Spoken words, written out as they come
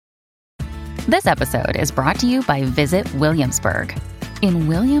This episode is brought to you by Visit Williamsburg. In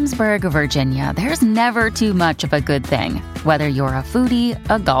Williamsburg, Virginia, there's never too much of a good thing. Whether you're a foodie,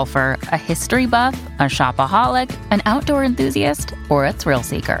 a golfer, a history buff, a shopaholic, an outdoor enthusiast, or a thrill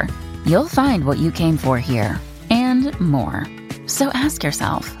seeker, you'll find what you came for here and more. So ask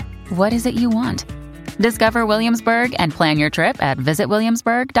yourself, what is it you want? Discover Williamsburg and plan your trip at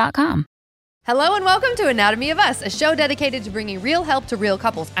visitwilliamsburg.com. Hello and welcome to Anatomy of Us, a show dedicated to bringing real help to real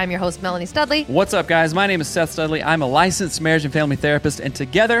couples. I'm your host, Melanie Studley. What's up, guys? My name is Seth Studley. I'm a licensed marriage and family therapist, and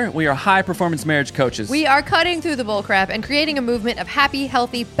together we are high-performance marriage coaches. We are cutting through the bullcrap and creating a movement of happy,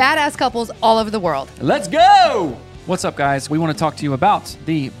 healthy, badass couples all over the world. Let's go! What's up, guys? We want to talk to you about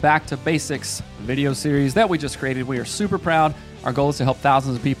the Back to Basics video series that we just created. We are super proud. Our goal is to help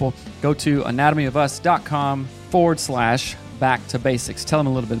thousands of people. Go to anatomyofus.com/back to basics. Tell them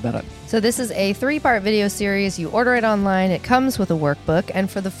a little bit about it. So this is a 3-part video series. You order it online. It comes with a workbook. And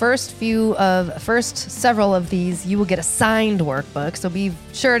for the first several of these, you will get a signed workbook. So be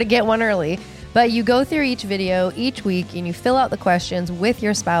sure to get one early. But you go through each video each week and you fill out the questions with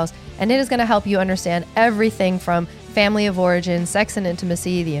your spouse. And it is going to help you understand everything from family of origin, sex and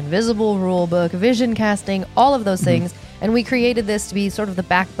intimacy, the invisible rule book, vision casting, all of those things. And we created this to be sort of the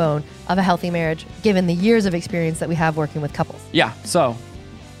backbone of a healthy marriage, given the years of experience that we have working with couples. Yeah, so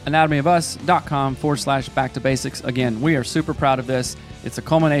anatomyofus.com/back to basics. Again, we are super proud of this. It's a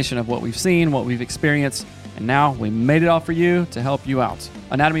culmination of what we've seen, what we've experienced, and now we made it all for you to help you out.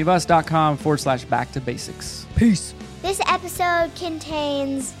 anatomyofus.com/back to basics. Peace. This episode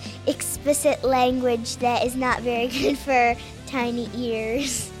contains explicit language that is not very good for tiny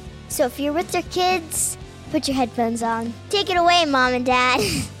ears. So if you're with your kids, put your headphones on. Take it away, Mom and Dad.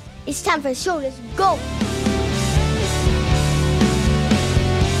 It's time for the show. Let's go.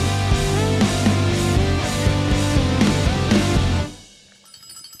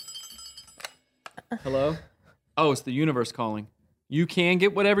 Hello? Oh, it's the universe calling. You can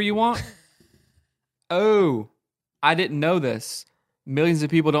get whatever you want? Oh, I didn't know this. Millions of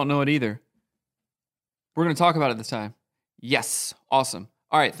people don't know it either. We're going to talk about it this time. Yes. Awesome.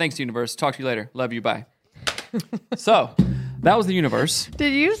 All right. Thanks, universe. Talk to you later. Love you. Bye. So, that was the universe.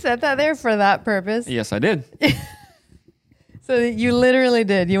 Did you set that there for that purpose? Yes, I did. So you literally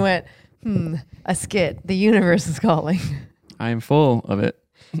did. You went, a skit. The universe is calling. I am full of it.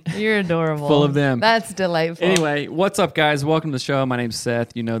 You're adorable. Full of them. That's delightful. Anyway, what's up, guys? Welcome to the show. My name's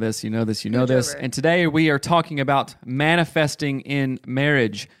Seth. You know this, you know this, you know this. And today we are talking about manifesting in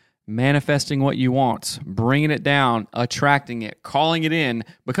marriage. Manifesting what you want, bringing it down, attracting it, calling it in,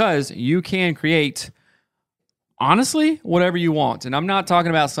 because you can create, honestly, whatever you want. And I'm not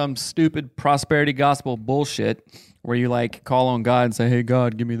talking about some stupid prosperity gospel bullshit where you like call on God and say, hey,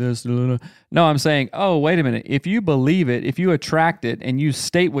 God, give me this. No, I'm saying, oh, wait a minute. If you believe it, if you attract it and you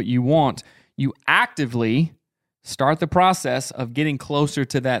state what you want, you actively start the process of getting closer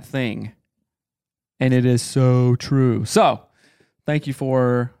to that thing. And it is so true. So, thank you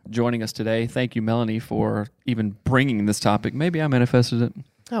for joining us today. Thank you, Melanie, for even bringing this topic. Maybe I manifested it.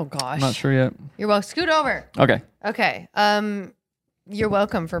 Oh, gosh. I'm not sure yet. You're welcome. Scoot over. Okay. You're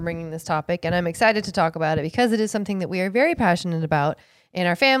welcome for bringing this topic, and I'm excited to talk about it because it is something that we are very passionate about in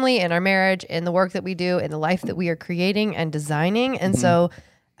our family, in our marriage, in the work that we do, in the life that we are creating and designing. And so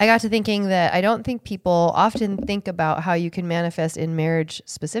I got to thinking that I don't think people often think about how you can manifest in marriage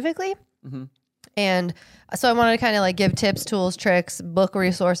specifically. And so I wanted to kind of like give tips, tools, tricks, book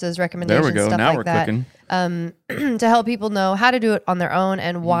resources, recommendations, there we go. stuff Now like we're that, cooking. To help people know how to do it on their own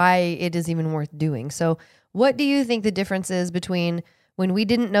and why it is even worth doing. So what do you think the difference is between when we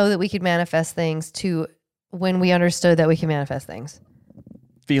didn't know that we could manifest things to when we understood that we can manifest things?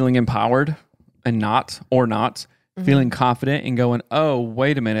 Feeling empowered and not. Feeling confident and going, oh,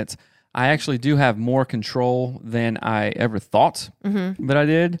 wait a minute. I actually do have more control than I ever thought that I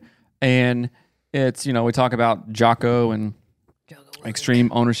did. And it's, we talk about Jocko and extreme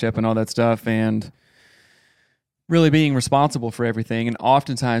ownership and all that stuff and really being responsible for everything. And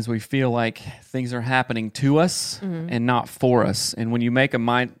oftentimes we feel like things are happening to us and not for us. And when you make a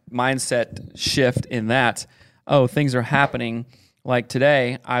mindset shift in that, oh, things are happening. Like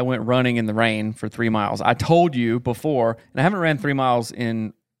today, I went running in the rain for 3 miles. I told you before, and I haven't ran 3 miles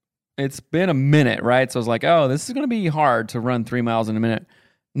it's been a minute, right? So I was like, oh, this is going to be hard to run 3 miles in a minute.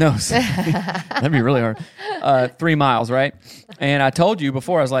 No, that'd be really hard. 3 miles, right? And I told you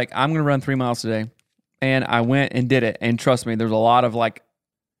before, I was like, I'm going to run 3 miles today. And I went and did it. And trust me, there's a lot of like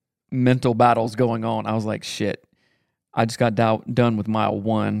mental battles going on. I was like, shit, I just got done with mile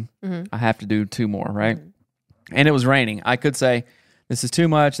 1. I have to do 2 more, right? And it was raining. I could say, this is too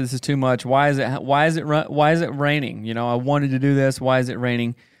much. This is too much. Why is it raining? I wanted to do this. Why is it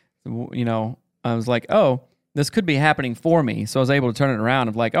raining? You know, I was like, oh, this could be happening for me. So I was able to turn it around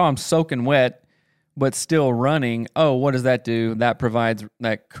of like, oh, I'm soaking wet, but still running. Oh, what does that do? That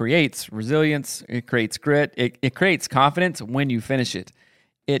creates resilience. It creates grit. It creates confidence when you finish it.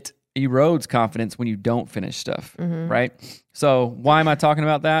 It erodes confidence when you don't finish stuff, right? So why am I talking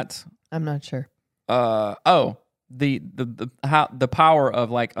about that? I'm not sure. The power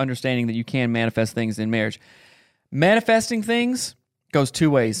of like understanding that you can manifest things in marriage. Manifesting things goes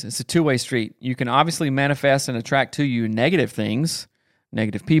two ways. It's a two-way street. You can obviously manifest and attract to you negative things,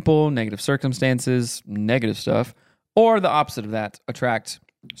 negative people, negative circumstances, negative stuff, or the opposite of that, attract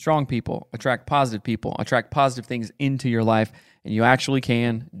strong people, attract positive things into your life, and you actually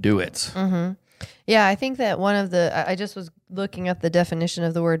can do it. Yeah, I think that I just was looking up the definition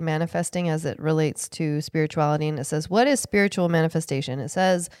of the word manifesting as it relates to spirituality, and it says, what is spiritual manifestation? It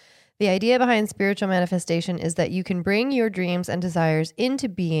says, the idea behind spiritual manifestation is that you can bring your dreams and desires into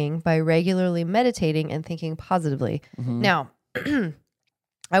being by regularly meditating and thinking positively. Now,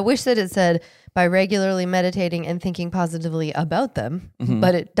 I wish that it said by regularly meditating and thinking positively about them,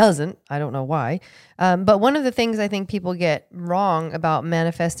 but it doesn't. I don't know why. But one of the things I think people get wrong about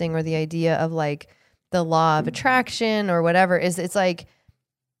manifesting or the idea of like the law of attraction or whatever is it's like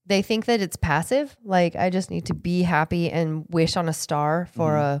they think that it's passive. Like I just need to be happy and wish on a star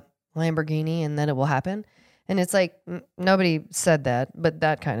for a Lamborghini and then it will happen. And it's like, nobody said that, but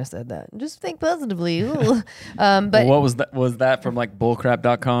that kind of said that. Just think positively. But what was that? Was that from like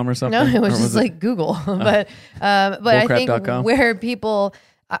bullcrap.com or something? No, it was just like Google. But I think where people,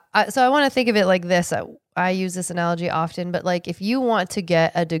 so I want to think of it like this. I use this analogy often, but like if you want to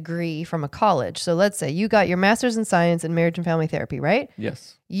get a degree from a college, so let's say you got your master's in science in marriage and family therapy, right?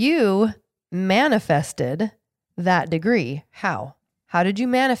 Yes. You manifested that degree. How? How did you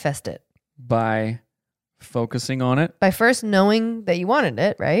manifest it? By focusing on it. By first knowing that you wanted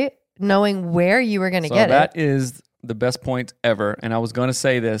it, right? Knowing where you were going to get it. That is the best point ever. And I was going to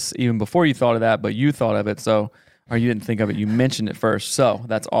say this even before you thought of that, but you thought of it. Or you didn't think of it. You mentioned it first. So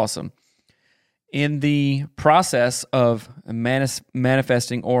that's awesome. In the process of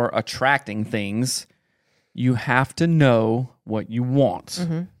manifesting or attracting things, you have to know what you want.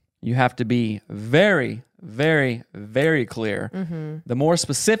 You have to be very, very, very clear. The more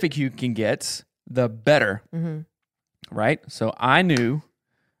specific you can get, the better, right? So I knew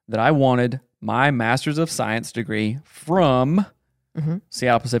that I wanted my Master's of Science degree from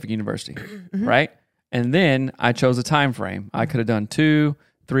Seattle Pacific University, right? And then I chose a time frame. I could have done 2,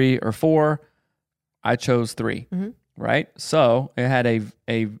 3, or 4. I chose 3, right? So it had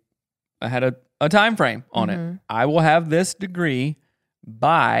a time frame on it. I will have this degree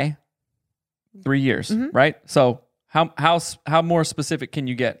by 3 years, right? So how more specific can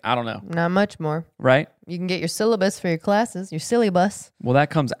you get? I don't know. Not much more. Right? You can get your syllabus for your classes, your syllabus. Well, that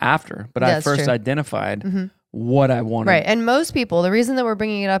comes after, but I first identified what I wanted. Right. And most people, the reason that we're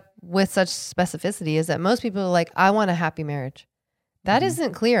bringing it up with such specificity is that most people are like, I want a happy marriage. That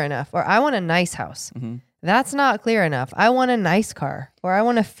isn't clear enough. Or I want a nice house. That's not clear enough. I want a nice car. Or I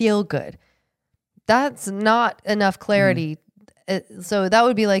want to feel good. That's not enough clarity. So that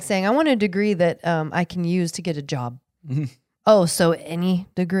would be like saying, I want a degree that I can use to get a job. Oh, so any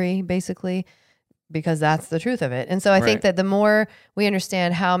degree, basically, because that's the truth of it. And so I think that the more we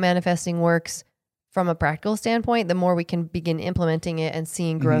understand how manifesting works from a practical standpoint, the more we can begin implementing it and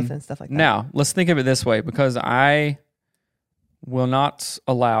seeing growth and stuff like that. Now, let's think of it this way, because I will not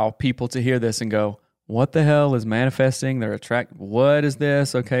allow people to hear this and go, what the hell is manifesting? They're what is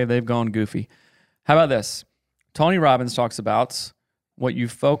this? Okay, they've gone goofy. How about this? Tony Robbins talks about what you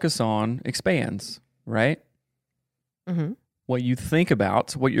focus on expands, right? What you think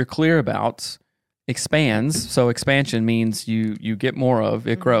about, what you're clear about expands. So expansion means you get more of,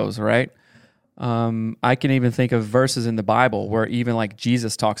 it grows, right? I can even think of verses in the Bible where even like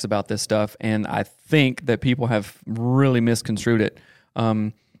Jesus talks about this stuff, and I think that people have really misconstrued it.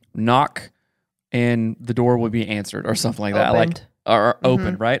 Knock and the door will be answered or something like that. Opened. Or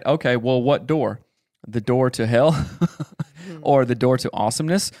open, right? Okay, well, what door? The door to hell or the door to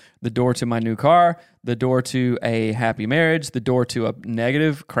awesomeness, the door to my new car, the door to a happy marriage, the door to a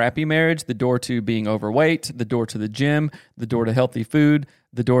negative, crappy marriage, the door to being overweight, the door to the gym, the door to healthy food,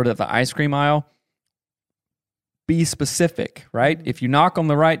 the door to the ice cream aisle. Be specific, right? If you knock on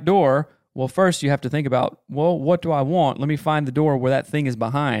the right door, well, first you have to think about, well, what do I want? Let me find the door where that thing is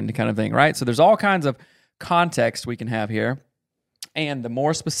behind, kind of thing, right? So there's all kinds of context we can have here. And the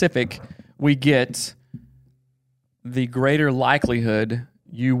more specific we get, the greater likelihood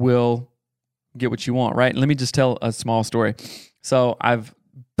you will get what you want, right? Let me just tell a small story. So I've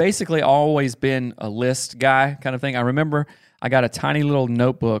basically always been a list guy kind of thing. I remember I got a tiny little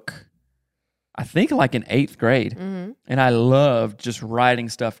notebook, I think like in 8th grade. And I loved just writing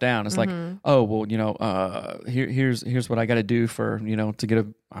stuff down. It's like, oh, well, here's what I got to do for, to get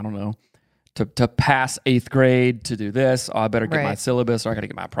I don't know, to pass 8th grade, to do this. Oh, I better get my syllabus, or I got to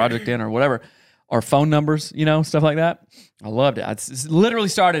get my project in, or whatever. Or phone numbers, stuff like that. I loved it. It's literally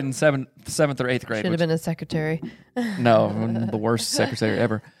started in 7th or 8th grade. Should have been a secretary. No, I'm the worst secretary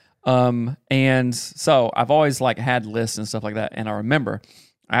ever. And so I've always had lists and stuff like that. And I remember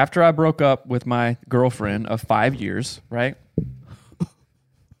after I broke up with my girlfriend of 5 years, right?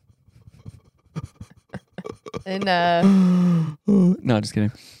 And no, just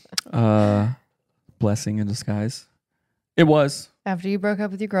kidding. Blessing in disguise. It was. After you broke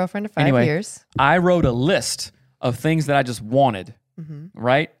up with your girlfriend of 5 Anyway, years. I wrote a list of things that I just wanted,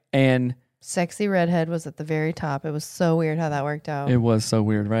 right? And Sexy redhead was at the very top. It was so weird how that worked out. it was so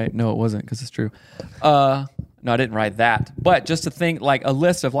weird, right? No, it wasn't, because it's true. No, I didn't write that. But just to think, a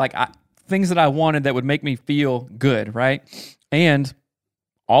list of things that I wanted that would make me feel good, right? And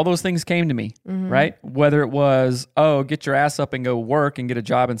all those things came to me, right? Whether it was, get your ass up and go work and get a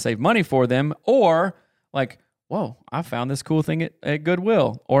job and save money for them, or whoa, I found this cool thing at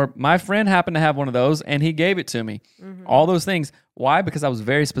Goodwill. Or my friend happened to have one of those and he gave it to me. All those things. Why? Because I was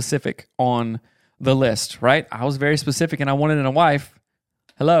very specific on the list, right? I was very specific and I wanted a wife.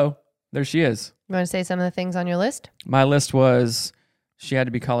 Hello, there she is. You want to say some of the things on your list? My list was she had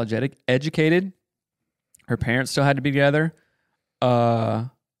to be college educated. Her parents still had to be together.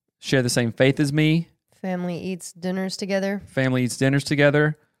 Share the same faith as me. Family eats dinners together. Family eats dinners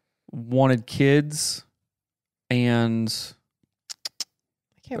together. Wanted kids. And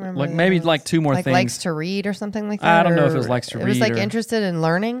I can't remember. Maybe 2 more things. Likes to read or something like that. I don't know if it was likes to read. It was interested in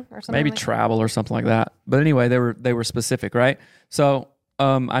learning or something. Maybe travel or something like that. But anyway, they were specific, right? So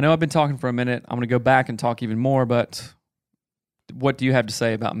I know I've been talking for a minute. I'm going to go back and talk even more. But what do you have to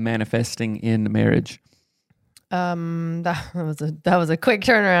say about manifesting in marriage? That was a quick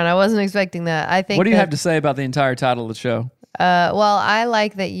turnaround. I wasn't expecting that. I think. What do you have to say about the entire title of the show? Well, I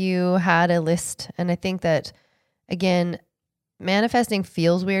like that you had a list, and I think that. Again, manifesting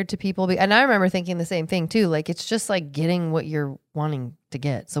feels weird to people. And I remember thinking the same thing too. It's just getting what you're wanting to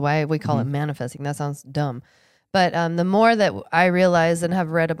get. So why we call it manifesting? That sounds dumb. But the more that I realize and have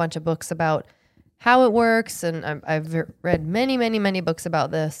read a bunch of books about how it works, and I've read many, many, many books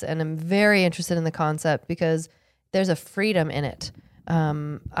about this, and I'm very interested in the concept because there's a freedom in it.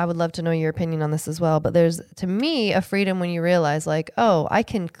 I would love to know your opinion on this as well. But there's, to me, a freedom when you realize I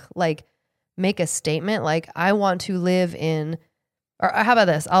can make a statement I want to live in, or how about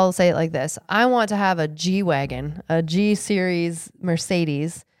this? I'll say it like this. I want to have a G-Wagon, a G-Series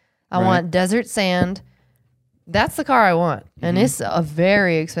Mercedes. I want desert sand. That's the car I want. And it's a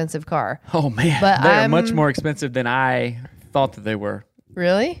very expensive car. Oh, man. But they're much more expensive than I thought that they were.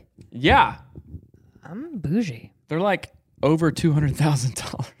 Really? Yeah. I'm bougie. They're over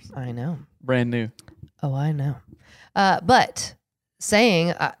 $200,000. I know. Brand new. Oh, I know. But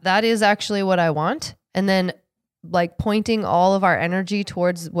saying that is actually what I want, and then pointing all of our energy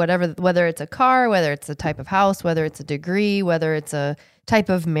towards whether it's a car, whether it's a type of house, whether it's a degree, whether it's a type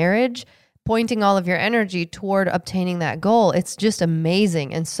of marriage, pointing all of your energy toward obtaining that goal. It's just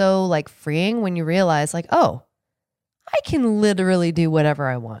amazing and so freeing when you realize oh, I can literally do whatever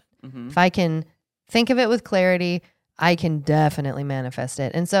I want. If I can think of it with clarity, I can definitely manifest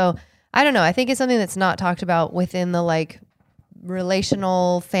it. And so I don't know, I think it's something that's not talked about within the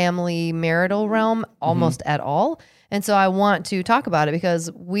relational, family, marital realm almost at all. And so I want to talk about it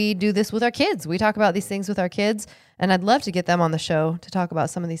because we do this with our kids. We talk about these things with our kids, and I'd love to get them on the show to talk about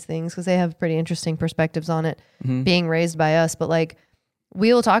some of these things because they have pretty interesting perspectives on it being raised by us. But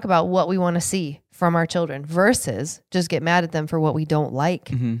we will talk about what we want to see from our children versus just get mad at them for what we don't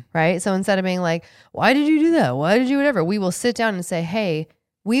like, right? So instead of being why did you do that? Why did you whatever? We will sit down and say, hey,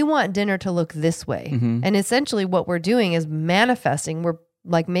 we want dinner to look this way. And essentially what we're doing is manifesting. We're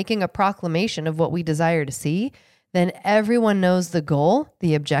making a proclamation of what we desire to see. Then everyone knows the goal,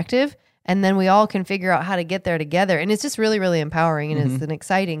 the objective, and then we all can figure out how to get there together. And it's just really, really empowering, and it's an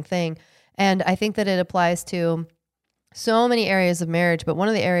exciting thing. And I think that it applies to so many areas of marriage, but one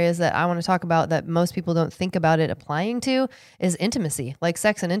of the areas that I want to talk about that most people don't think about it applying to is intimacy,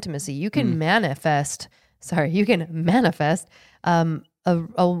 sex and intimacy. You can manifest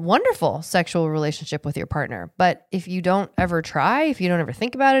a wonderful sexual relationship with your partner. But if you don't ever try, if you don't ever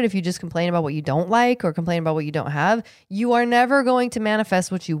think about it, if you just complain about what you don't like or complain about what you don't have, you are never going to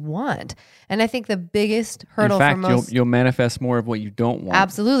manifest what you want. And I think the biggest hurdle for most... you'll manifest more of what you don't want.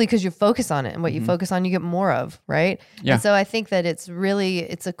 Absolutely, because you focus on it, and what you focus on, you get more of, right? Yeah. And so I think that it's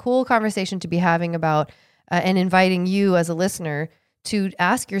a cool conversation to be having about and inviting you as a listener to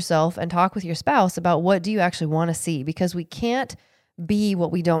ask yourself and talk with your spouse about what do you actually want to see, because we can't be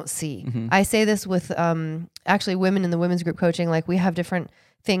what we don't see. I say this with actually women in the women's group coaching. Like, we have different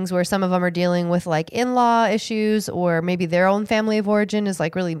things where some of them are dealing with like in-law issues, or maybe their own family of origin is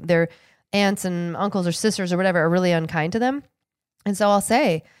like really their aunts and uncles or sisters or whatever are really unkind to them. And so I'll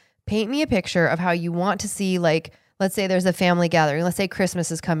say, paint me a picture of how you want to see, like, let's say there's a family gathering. Let's say Christmas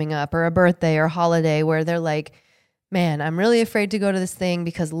is coming up, or a birthday or holiday, where they're like, man, I'm really afraid to go to this thing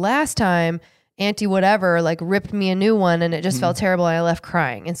because last time Auntie whatever like ripped me a new one and it just felt terrible and I left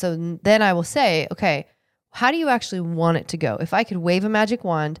crying. And so then I will say, okay, how do you actually want it to go? If I could wave a magic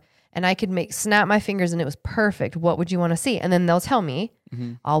wand and I could snap my fingers and it was perfect, what would you want to see? And then they'll tell me.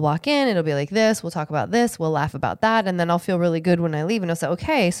 I'll walk in, it'll be like this, we'll talk about this, we'll laugh about that, and then I'll feel really good when I leave. And I'll say,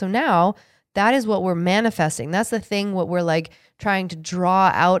 okay, so now that is what we're manifesting. That's the thing, what we're like trying to draw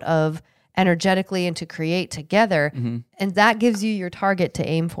out of energetically and to create together. And that gives you your target to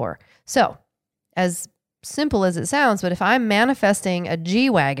aim for. So as simple as it sounds, but if I'm manifesting a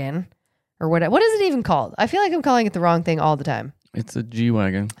G-Wagon, or what is it even called? I feel like I'm calling it the wrong thing all the time. It's a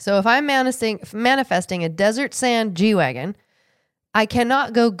G-Wagon. So if I'm manifesting a desert sand G-Wagon, I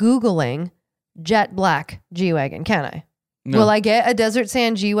cannot go Googling jet black G-Wagon, can I? No. Will I get a desert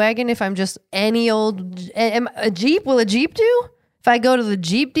sand G-Wagon if I'm just any old a Jeep? Will a Jeep do? If I go to the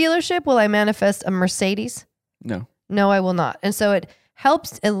Jeep dealership, will I manifest a Mercedes? No. No, I will not. And so it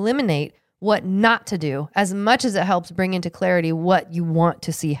helps eliminate what not to do as much as it helps bring into clarity what you want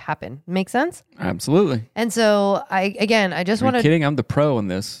to see happen. Make sense? Absolutely. And so I just want to... kidding? I'm the pro in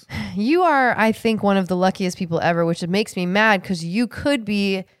this. You are, I think, one of the luckiest people ever, which makes me mad because you could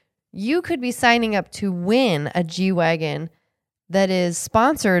be signing up to win a G-Wagon that is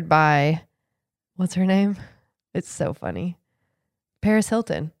sponsored by, what's her name? It's so funny. Paris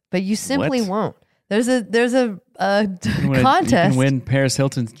Hilton. But you simply won't. There's a contest. You can win Paris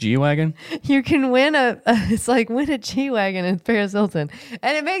Hilton's G-Wagon? You can win it's like win a G-Wagon in Paris Hilton.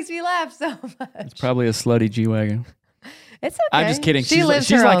 And it makes me laugh so much. It's probably a slutty G-Wagon. It's okay. I'm just kidding. She's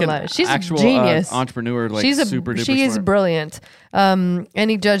she's her like own an life. She's actual a genius. Entrepreneur, like super duper She is smart. brilliant.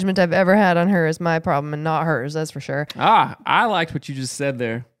 Any judgment I've ever had on her is my problem and not hers, that's for sure. I liked what you just said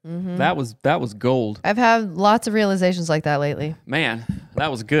there. That was gold. I've had lots of realizations like that lately. Man,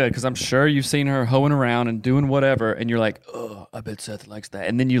 that was good, because I'm sure you've seen her hoeing around and doing whatever, and you're like, oh, I bet Seth likes that.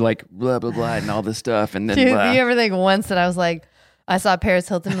 And then you like blah, blah, blah, and all this stuff. And then Dude, blah. do you ever think once that I was like, I saw Paris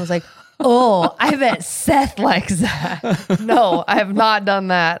Hilton and was like, oh, I bet Seth likes that. No, I have not done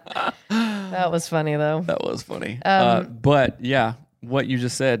that. That was funny, though. That was funny. But yeah, what you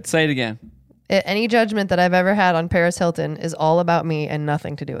just said, say it again. Any judgment that I've ever had on Paris Hilton is all about me and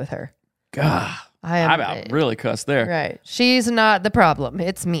nothing to do with her. God, I about really cussed there. Right. She's not the problem.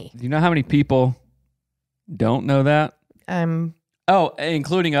 It's me. Do you know how many people don't know that? Oh,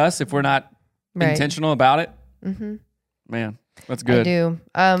 including us, if we're not intentional about it. Man, that's good.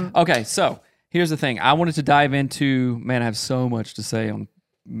 I do. Okay, so here's the thing. I wanted to dive into, man, I have so much to say on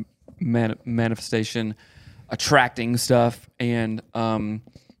manifestation, attracting stuff. And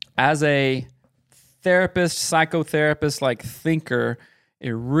as a therapist, psychotherapist, like thinker,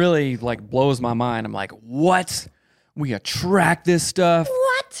 it really like blows my mind. I'm like, what? We attract this stuff?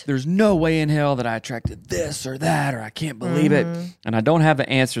 What? There's no way in hell that I attracted this or that, or I can't believe it. And I don't have the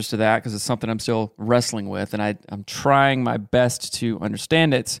answers to that because it's something I'm still wrestling with, and I'm trying my best to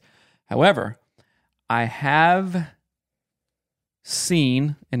understand it. However, I have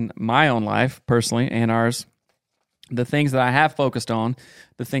seen in my own life, personally, and ours, the things that I have focused on,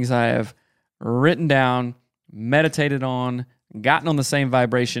 the things I have written down, meditated on, gotten on the same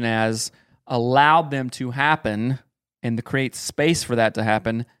vibration as, allowed them to happen, and to create space for that to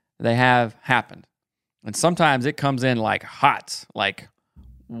happen, they have happened. And sometimes it comes in like hot, like,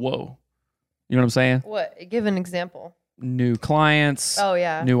 whoa. You know what I'm saying? What? Give an example. New clients. Oh,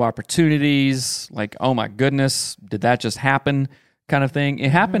 yeah. New opportunities. Like, oh my goodness, did that just happen? Kind of thing.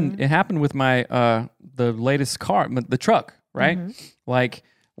 It happened. It happened with my the latest car, the truck, right? Like,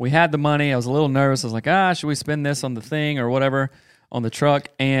 we had the money. I was a little nervous. I was like, should we spend this on the thing or whatever on the truck?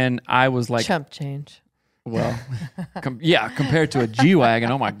 And I was like, chump change. Well, compared to a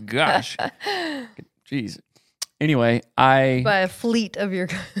G-Wagon, oh my gosh. Jeez. Anyway, by a fleet of your...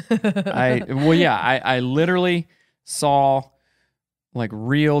 I literally saw like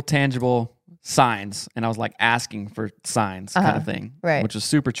real tangible signs, and I was like asking for signs kind of thing, right? Which was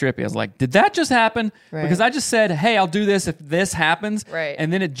super trippy. I was like, did that just happen? Right. Because I just said, hey, I'll do this if this happens. Right.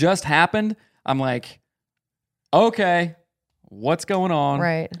 And then it just happened. I'm like, okay, what's going on?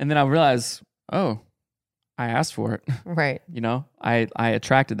 Right. And then I realized, oh, I asked for it. Right. You know, I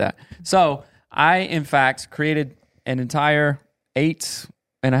attracted that. So I, in fact, created an entire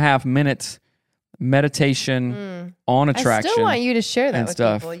 8.5 minute meditation on attraction. I still want you to share that and with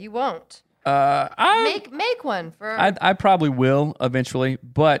stuff. people. You won't. Make one for. I probably will eventually,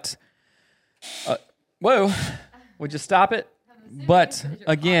 but whoa, would you stop it? But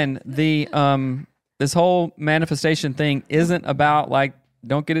again, the this whole manifestation thing isn't about like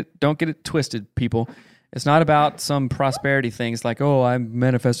don't get it twisted, people. It's not about some prosperity things like, oh, I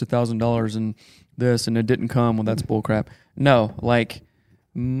manifested $1,000 and this and it didn't come. Well, that's bullcrap. No, like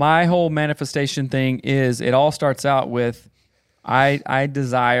my whole manifestation thing is it all starts out with I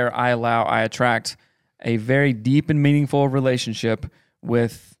desire, I allow, I attract a very deep and meaningful relationship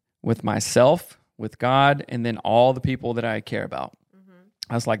with myself, with God, and then all the people that I care about.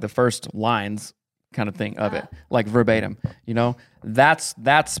 That's like the first lines kind of thing of it, like verbatim. You know, that's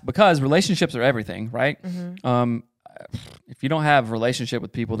because relationships are everything, right? If you don't have a relationship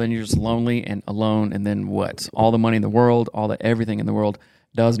with people, then you're just lonely and alone. And then what? All the money in the world, everything in the world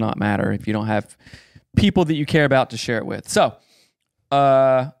does not matter if you don't have people that you care about to share it with. So,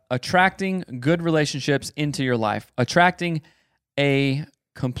 attracting good relationships into your life, attracting a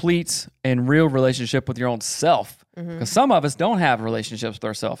complete and real relationship with your own self. Because some of us don't have relationships with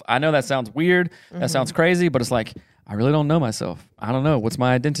ourselves. I know that sounds weird. That sounds crazy, but it's like, I really don't know myself. I don't know. What's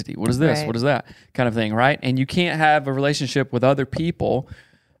my identity? What is this? Right. What is that? Kind of thing, right? And you can't have a relationship with other people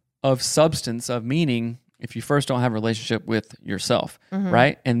of substance, of meaning, if you first don't have a relationship with yourself,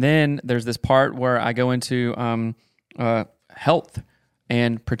 right? And then there's this part where I go into health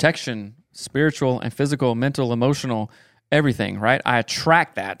and protection, spiritual and physical, mental, emotional, everything, right? I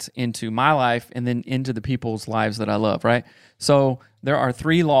attract that into my life and then into the people's lives that I love, right? So there are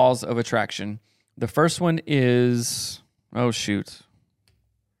 3 laws of attraction. The first one is, oh shoot.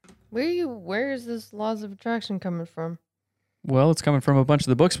 Where is this laws of attraction coming from? Well, it's coming from a bunch of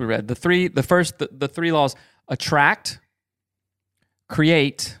the books we read. The three laws: attract,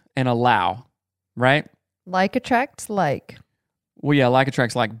 create, and allow, right? Like attracts like. Well, yeah, like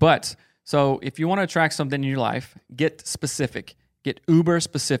attracts like. But so if you want to attract something in your life, get specific. Get uber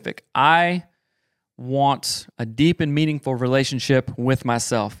specific. I want a deep and meaningful relationship with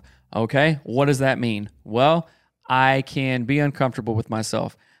myself. Okay? What does that mean? Well, I can be uncomfortable with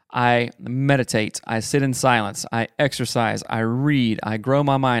myself. I meditate. I sit in silence. I exercise. I read. I grow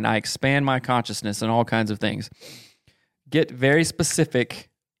my mind. I expand my consciousness and all kinds of things. Get very specific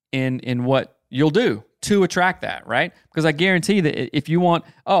in what you'll do to attract that, right? Because I guarantee that if you want,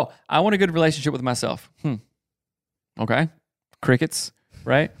 I want a good relationship with myself. Okay. Crickets,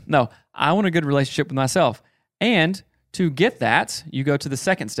 right? No, I want a good relationship with myself. And to get that, you go to the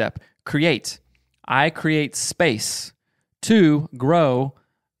second step, create. I create space to grow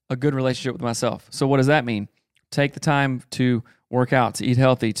a good relationship with myself. So what does that mean? Take the time to work out, to eat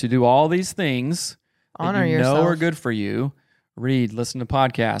healthy, to do all these things Honor that you yourself. know are good for you. Read, listen to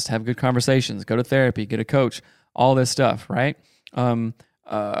podcasts, have good conversations, go to therapy, get a coach, all this stuff, right?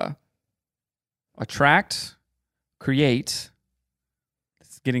 Attract, create,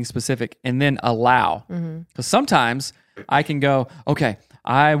 it's getting specific, and then allow. Because sometimes I can go, okay,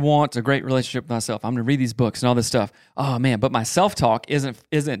 I want a great relationship with myself. I'm going to read these books and all this stuff. Oh man, but my self-talk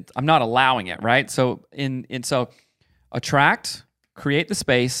isn't. I'm not allowing it, right? So so attract, create the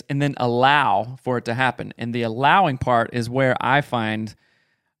space, and then allow for it to happen. And the allowing part is where I find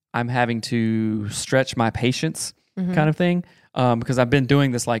I'm having to stretch my patience, kind of thing, because I've been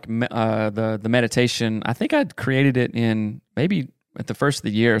doing this like the meditation. I think I created it in maybe at the first of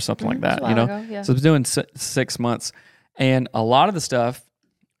the year or something like that. You know, ago, yeah. So I was doing 6 months, and a lot of the stuff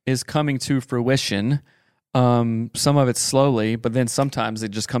is coming to fruition. Some of it slowly, but then sometimes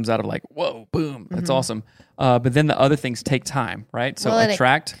it just comes out of like, whoa, boom, that's awesome. But then the other things take time, right? So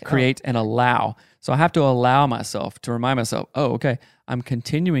attract, create, and allow. So I have to allow myself to remind myself, okay, I'm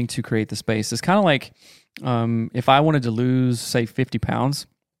continuing to create the space. It's kind of like if I wanted to lose, say, 50 pounds,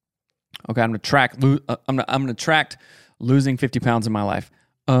 okay, I'm gonna track losing 50 pounds in my life.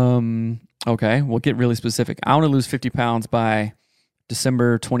 Okay, we'll get really specific. I want to lose 50 pounds by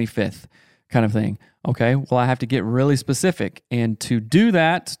December 25th, kind of thing. Okay, well, I have to get really specific. And to do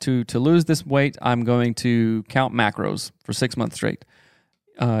that, to lose this weight, I'm going to count macros for 6 months straight.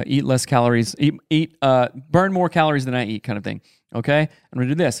 Eat less calories, burn more calories than I eat, kind of thing. Okay, I'm going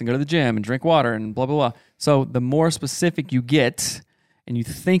to do this and go to the gym and drink water and blah, blah, blah. So the more specific you get and you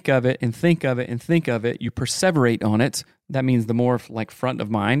think of it and think of it and think of it, you perseverate on it. That means the more like front of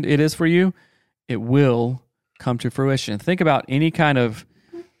mind it is for you, it will come to fruition. Think about any kind of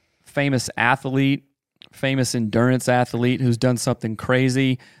famous athlete, famous endurance athlete who's done something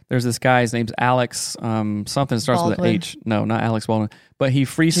crazy. There's this guy, his name's Alex, something starts with an Baldwin. H. No, not Alex Baldwin. But he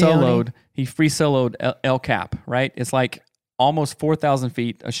free soloed El Cap, right? It's like almost 4,000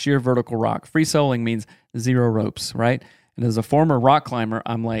 feet, a sheer vertical rock. Free soloing means 0 ropes, right? And as a former rock climber,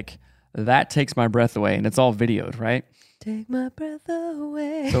 I'm like, that takes my breath away, and it's all videoed, right? Take my breath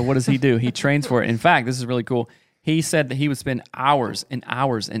away. So what does he do? He trains for it. In fact, this is really cool. He said that he would spend hours and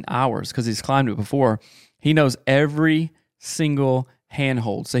hours and hours because he's climbed it before. He knows every single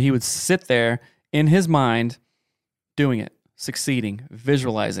handhold. So he would sit there in his mind doing it, succeeding,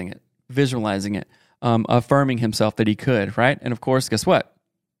 visualizing it, affirming himself that he could, right? And of course, guess what?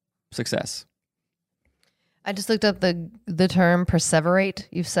 Success. I just looked up the term perseverate.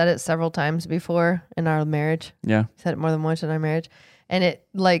 You've said it several times before in our marriage. Yeah. You said it more than once in our marriage. And it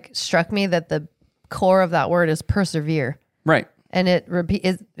like struck me that the core of that word is persevere. Right. And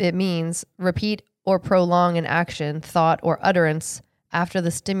it means repeat or prolong an action, thought, or utterance after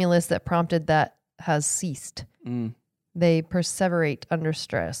the stimulus that prompted that has ceased. They perseverate under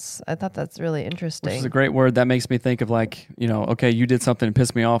stress. I thought that's really interesting. Which is a great word. That makes me think of like, okay, you did something and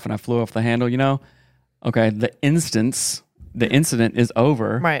pissed me off and I flew off the handle, Okay, the incident is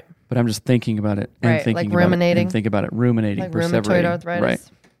over. Right. But I'm just thinking about it and Right, thinking like about ruminating. it and think about it, ruminating, Like perseverating. rheumatoid arthritis. Right.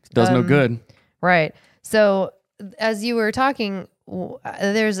 Does no good. Right. So as you were talking,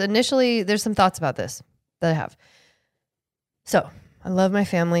 there's some thoughts about this that I have. So I love my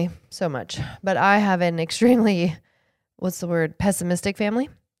family so much, but I have an extremely, pessimistic family.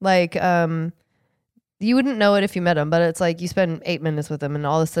 Like, you wouldn't know it if you met them, but it's like you spend 8 minutes with them and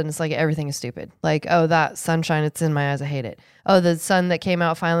all of a sudden it's like everything is stupid. Like, oh, that sunshine, it's in my eyes. I hate it. Oh, the sun that came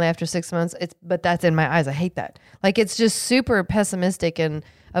out finally after 6 months, but that's in my eyes. I hate that. Like, it's just super pessimistic. And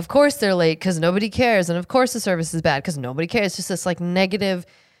of course they're late because nobody cares. And of course the service is bad because nobody cares. It's just this like negative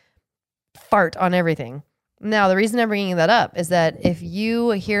fart on everything. Now, the reason I'm bringing that up is that if you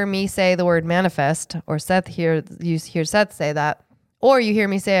hear me say the word manifest, or you hear Seth say that, or you hear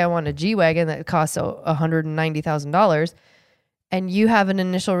me say I want a G-Wagon that costs $190,000, and you have an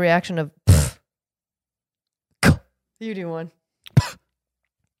initial reaction of, you do one.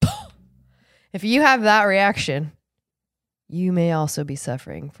 If you have that reaction, you may also be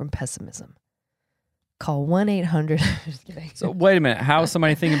suffering from pessimism. Call 1-800. Just kidding. So wait a minute. How is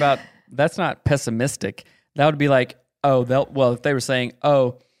somebody thinking about, that's not pessimistic. That would be like, if they were saying,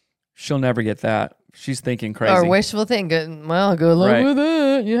 oh, she'll never get that. She's thinking crazy. Or wishful thinking. Well, good luck Right. with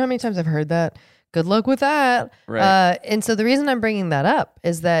it. You know how many times I've heard that? Good luck with that. Right. And so the reason I'm bringing that up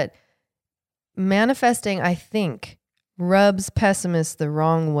is that manifesting, I think, rubs pessimists the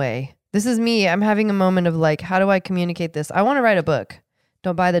wrong way. This is me. I'm having a moment of like, how do I communicate this? I want to write a book.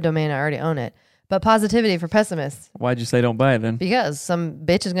 Don't buy the domain. I already own it. But positivity for pessimists. Why'd you say don't buy it then? Because some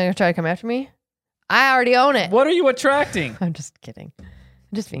bitch is going to try to come after me. I already own it. What are you attracting? I'm just kidding. I'm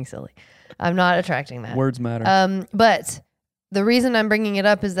just being silly. I'm not attracting that. Words matter. But the reason I'm bringing it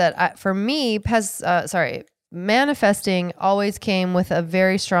up is that for me, manifesting always came with a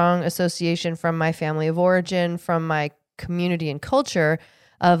very strong association from my family of origin, from my community and culture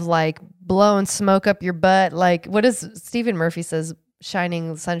of like blowing smoke up your butt. Like, what does Stephen Murphy says,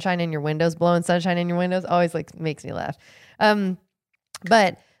 shining sunshine in your windows, blowing sunshine in your windows, always like makes me laugh.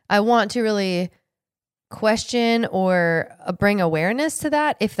 But I want to really question or bring awareness to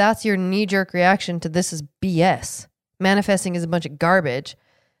that. If that's your knee-jerk reaction to this is BS, manifesting is a bunch of garbage,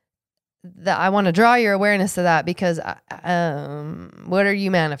 that I want to draw your awareness to that because what are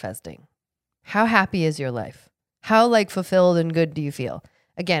you manifesting? How happy is your life? How like fulfilled and good do you feel?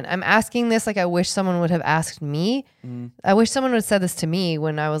 Again, I'm asking this like I wish someone would have asked me. I wish someone would have said this to me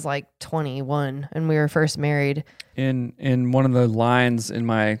when I was like 21 and we were first married. In one of the lines in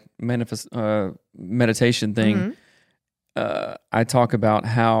my meditation thing, I talk about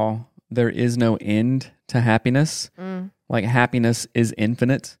how there is no end to happiness. Like happiness is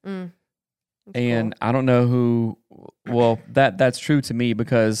infinite. And I don't know who, that's true to me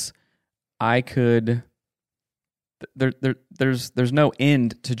because I could, there's no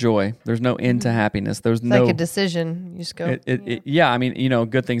end to joy. There's no end to happiness. There's It's no, like a decision. You just go. I mean,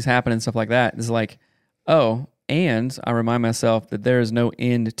 good things happen and stuff like that. It's like, and I remind myself that there is no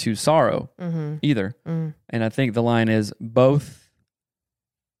end to sorrow either. And I think the line is both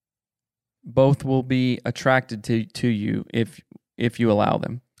will be attracted to you if you allow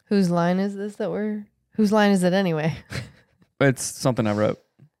them. Whose line is this whose line is it anyway? It's something I wrote.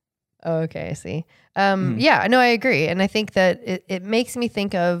 Oh, okay, I see. Yeah, no, I agree. And I think that it makes me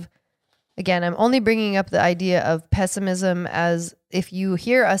think of, again, I'm only bringing up the idea of pessimism as if you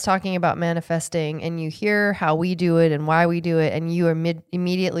hear us talking about manifesting and you hear how we do it and why we do it, and you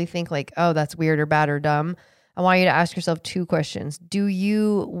immediately think like, oh, that's weird or bad or dumb, I want you to ask yourself 2 questions. Do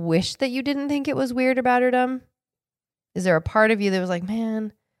you wish that you didn't think it was weird or bad or dumb? Is there a part of you that was like,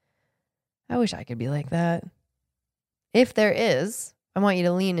 man, I wish I could be like that? If there is, I want you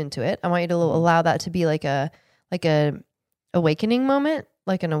to lean into it. I want you to allow that to be like a awakening moment,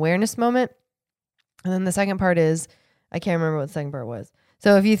 like an awareness moment. And then the second part is, I can't remember what the second part was.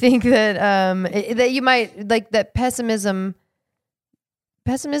 So if you think that that you might like that pessimism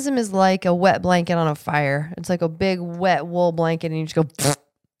is like a wet blanket on a fire. It's like a big wet wool blanket, and you just go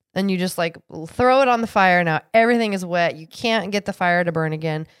and you just like throw it on the fire. Now everything is wet. You can't get the fire to burn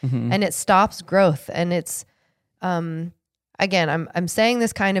again, and it stops growth. And it's again, I'm saying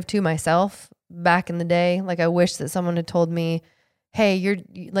this kind of to myself back in the day. Like I wish that someone had told me, hey,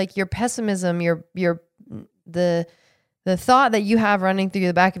 your pessimism, the thought that you have running through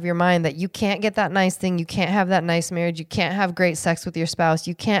the back of your mind that you can't get that nice thing, you can't have that nice marriage, you can't have great sex with your spouse,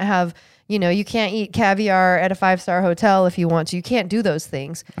 you can't have, you can't eat caviar at a 5-star hotel if you want to. You can't do those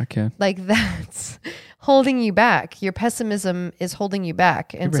things. I can. Like that's holding you back. Your pessimism is holding you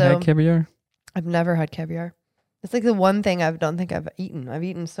back. And you ever had caviar? I've never had caviar. It's like the one thing I don't think I've eaten. I've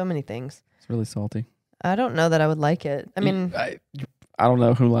eaten so many things. It's really salty. I don't know that I would like it. I mean, I don't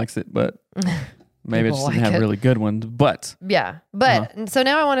know who likes it, but maybe it just didn't have really good ones. But yeah. But so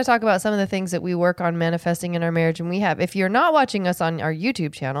now I want to talk about some of the things that we work on manifesting in our marriage. And we have, if you're not watching us on our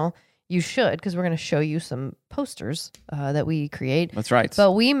YouTube channel, you should, because we're going to show you some posters that we create. That's right.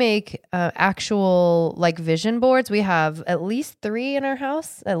 But we make actual like vision boards. We have at least 3 in our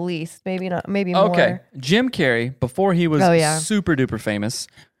house, at least, maybe not, maybe more. Okay. Jim Carrey, before he was super duper famous,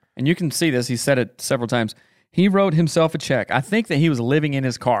 and you can see this, he said it several times, he wrote himself a check. I think that he was living in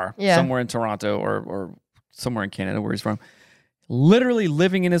his car somewhere in Toronto or somewhere in Canada where he's from, literally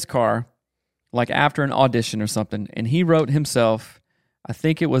living in his car, like after an audition or something. And he wrote himself, I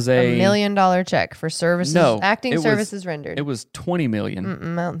think it was $1 million check for services, acting services rendered. It was $20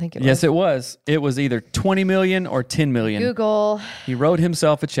 million. I don't think it was. Yes, it was. It was either $20 million or $10 million. Google. He wrote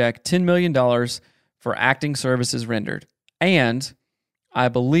himself a check, $10 million for acting services rendered. And I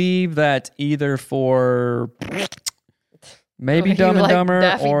believe that either for maybe Dumb and Dumber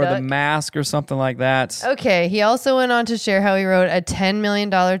Daffy or Duck? The Mask or something like that. Okay. He also went on to share how he wrote a $10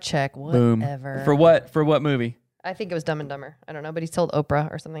 million check. Whatever. Boom. For what movie? I think it was Dumb and Dumber. I don't know, but he told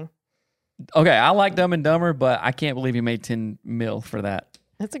Oprah or something. Okay, I like Dumb and Dumber, but I can't believe he made 10 mil for that.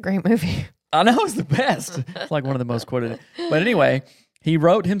 That's a great movie. I know, it's the best. It's like one of the most quoted. But anyway, he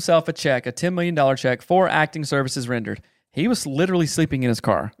wrote himself a check, a $10 million check for acting services rendered. He was literally sleeping in his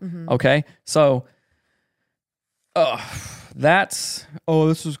car. Okay, so this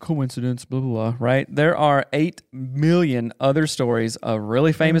is coincidence, blah, blah, blah, right? There are 8 million other stories of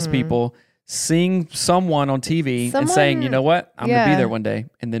really famous people seeing someone on TV and saying, you know what, I'm going to be there one day.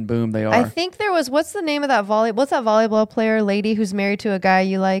 And then boom, they are. I think there was, what's the name of that volleyball player lady who's married to a guy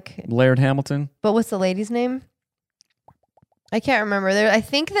you like? Laird Hamilton. But what's the lady's name? I can't remember. I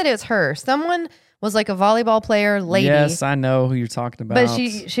think that it's her. Someone was like a volleyball player lady. Yes, I know who you're talking about. But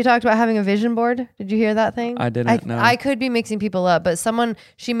she talked about having a vision board. Did you hear that thing? I didn't know. I could be mixing people up, but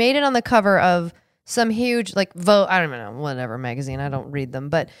she made it on the cover of some huge like Vogue, I don't know, whatever magazine. I don't read them,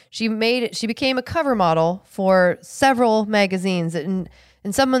 but she became a cover model for several magazines, and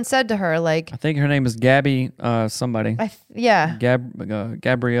someone said to her like, I think her name is Gabby somebody.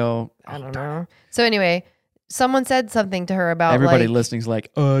 Gabrielle. I don't know. So anyway, someone said something to her about everybody listening's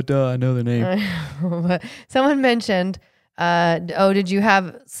like, duh, I know the name. Someone mentioned, did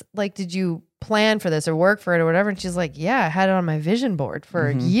you plan for this or work for it or whatever? And she's like, yeah, I had it on my vision board for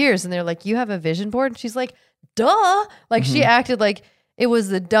years. And they're like, you have a vision board? And she's like, duh. Like she acted like it was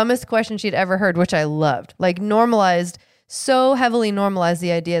the dumbest question she'd ever heard, which I loved. Like so heavily normalized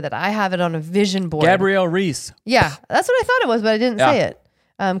the idea that I have it on a vision board. Gabrielle Reese. Yeah, that's what I thought it was, but I didn't say it.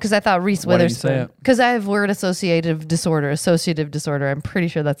 Because I thought Reese Witherspoon. Because I have word associative disorder. I'm pretty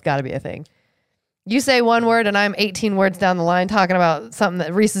sure that's got to be a thing. You say one word and I'm 18 words down the line talking about something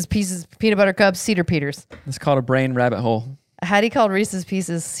that Reese's Pieces, Peanut Butter Cups, Cedar Peters. It's called a brain rabbit hole. Hattie called Reese's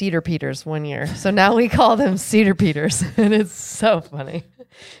Pieces Cedar Peters one year. So now we call them Cedar Peters. And it's so funny.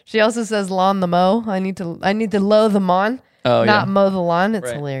 She also says lawn the mow. I need to low the lawn, not mow the lawn.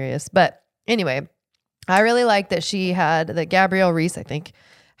 It's hilarious. But anyway, I really like that Gabrielle Reese, I think,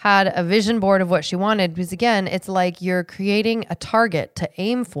 had a vision board of what she wanted, because again, it's like you're creating a target to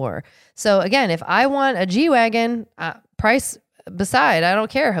aim for. So again, if I want a G-Wagon, price beside, I don't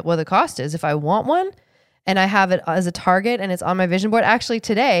care what the cost is. If I want one and I have it as a target and it's on my vision board, actually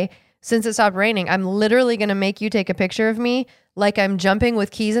today, since it stopped raining, I'm literally going to make you take a picture of me like I'm jumping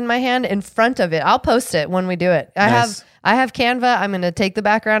with keys in my hand in front of it. I'll post it when we do it. Nice. I have Canva. I'm going to take the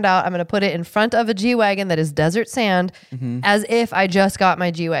background out. I'm going to put it in front of a G-Wagon that is desert sand as if I just got my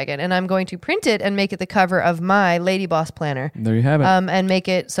G-Wagon. And I'm going to print it and make it the cover of my Lady Boss planner. There you have it. And make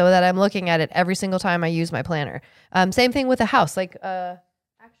it so that I'm looking at it every single time I use my planner. Same thing with a house. Like, actually,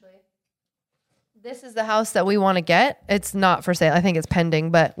 this is the house that we want to get. It's not for sale. I think it's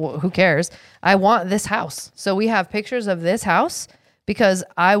pending, but who cares? I want this house. So we have pictures of this house because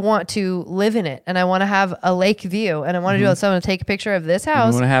I want to live in it and I want to have a lake view and I want to do it. So I'm going to take a picture of this You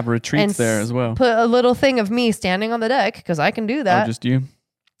house. want to have retreats there as well. Put a little thing of me standing on the deck because I can do that. Oh, just you?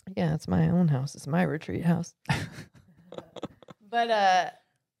 Yeah, it's my own house. It's my retreat house.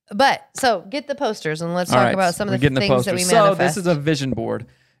 But so get the posters and let's talk about some of the things that we manifest. So this is a vision board.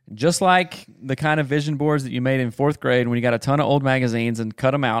 Just like the kind of vision boards that you made in 4th grade when you got a ton of old magazines and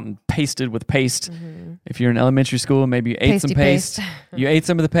cut them out and pasted with paste. If you're in elementary school, maybe you ate some paste. You ate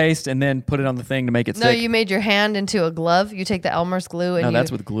some of the paste and then put it on the thing to make it stick. No, you made your hand into a glove. You take the Elmer's glue and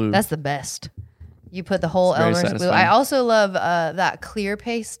that's with glue. That's the best. You put the whole very Elmer's glue. satisfying. I also love that clear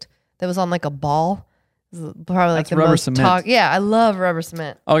paste that was on like a ball. Probably like That's the rubber most cement. Yeah, I love rubber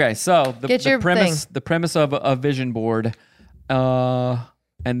cement. Okay, so Get your the premise of a vision board,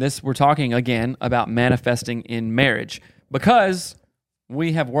 and this we're talking again about manifesting in marriage because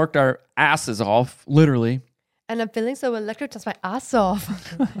we have worked our asses off, literally. And I'm feeling so electric, just my ass off.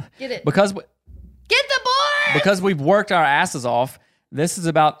 Get it. Get the board! Because we've worked our asses off. This is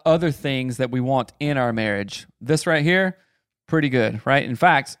about other things that we want in our marriage. This right here, pretty good, right? In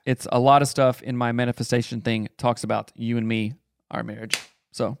fact, it's a lot of stuff in my manifestation thing talks about you and me, our marriage.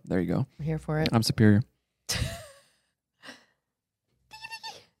 So there you go. I'm here for it. I'm superior.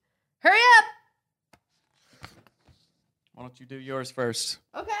 Hurry up! Why don't you do yours first?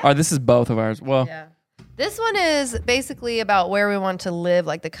 Okay. All right, this is both of ours. Well, Yeah. This one is basically about where we want to live,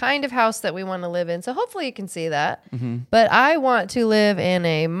 like the kind of house that we want to live in. So hopefully you can see that. But I want to live in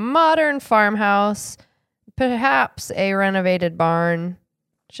a modern farmhouse, perhaps a renovated barn.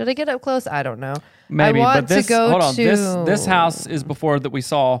 Should I get up close? I don't know. maybe. I want But this, to go hold on, to this house is before that we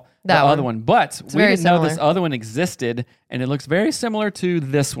saw the That other one. one. But we very didn't know this similar. other one existed, and it looks very similar to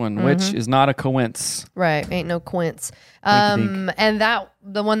this one, which is not a coincidence. Right, ain't no quince. Winky-dink. And that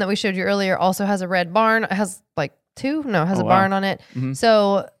the one that we showed you earlier also has a red barn. It has like two. No, it has Oh, a wow. barn on it.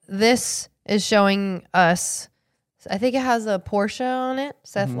 So this is showing us. I think it has a Porsche on it.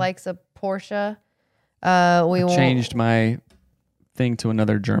 Seth likes a Porsche. We won't- Changed my thing to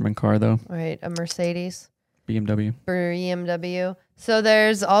another German car though, right a Mercedes. BMW. BMW. So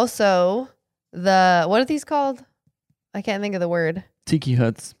there's also the what are these called? I can't think of the word. Tiki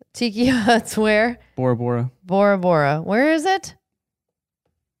huts. Tiki huts. Where? Bora Bora. Bora Bora. Where is it?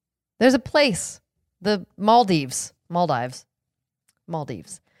 There's a place. The Maldives. Take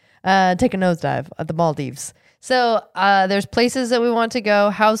a nosedive at the Maldives. So there's places that we want to go,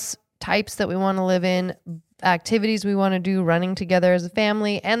 house types that we want to live in, activities we want to do, running together as a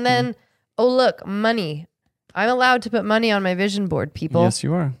family, and then oh look, money. I'm allowed to put money on my vision board, people. Yes,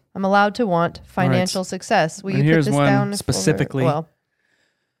 you are. I'm allowed to want financial success. Will And you put here's this one down specifically. Well,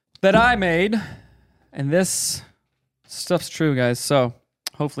 That I made, and this stuff's true, guys. So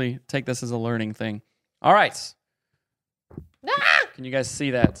hopefully take this as a learning thing. All right. Can you guys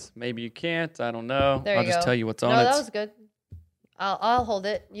see that? Maybe you can't. I don't know. there I'll you just go. tell you what's on no, it. that was good. I'll hold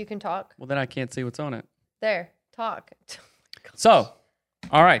it. You can talk. Well, then I can't see what's on it. There, talk. So,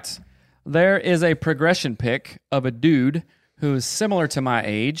 all right. There is a progression pic of a dude who is similar to my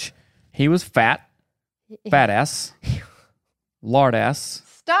age. He was fat ass, lard ass.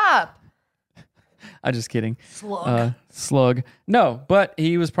 Stop. I'm just kidding. Slug. Slug. No, but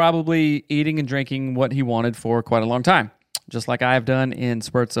he was probably eating and drinking what he wanted for quite a long time, just like I have done in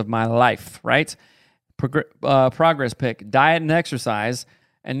spurts of my life, right? Progress pic, diet and exercise,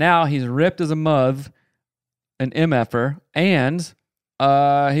 and now he's ripped as a mug, an MFer, and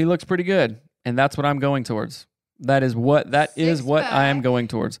he looks pretty good, and that's what I'm going towards. That is what I am going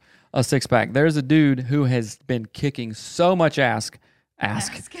towards. A 6-pack. There's a dude who has been kicking so much ass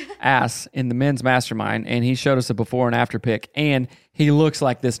in the men's mastermind, and he showed us a before and after pic, and he looks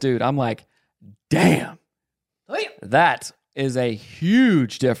like this dude. I'm like, damn, that is a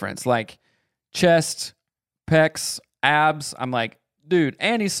huge difference. Like chest, pecs, abs. I'm like, dude,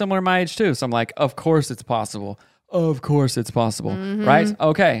 and he's similar to my age too. So I'm like, of course it's possible. Of course it's possible, right?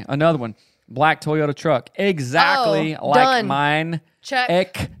 Okay, another one. Black Toyota truck. Exactly like done. mine. Check.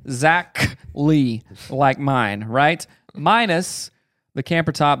 Exactly like mine, right? Minus the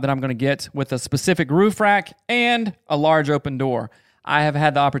camper top that I'm going to get with a specific roof rack and a large open door. I have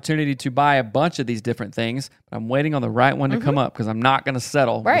had the opportunity to buy a bunch of these different things, but I'm waiting on the right one to come up because I'm not going to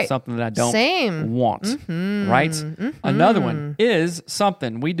settle with something that I don't want. Right? Another one is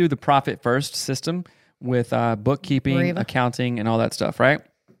something. We do the Profit First system with bookkeeping, accounting, and all that stuff, right?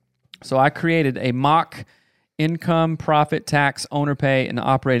 So I created a mock income, profit, tax, owner pay, and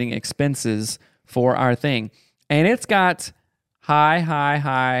operating expenses for our thing. And it's got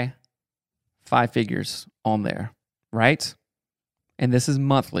high 5 figures on there, right? And this is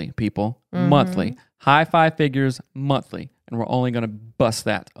monthly, people. Monthly. High 5 figures monthly. And we're only going to bust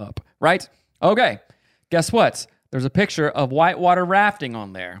that up, right? Okay. Guess what? There's a picture of whitewater rafting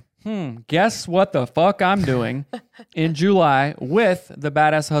on there. Guess what the fuck I'm doing in July with the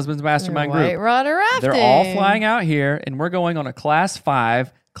Badass Husbands Mastermind group? Whitewater rafting. They're all flying out here, and we're going on a Class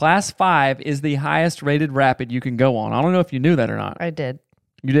 5. Class 5 is the highest rated rapid you can go on. I don't know if you knew that or not. I did.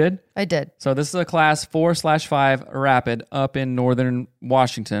 You did? I did. So this is a Class 4/5 rapid up in northern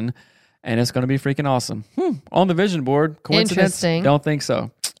Washington, and it's going to be freaking awesome. On the vision board. Coincidence? Interesting. Don't think so.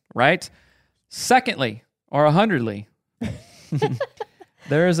 Right? Secondly, or 100ly,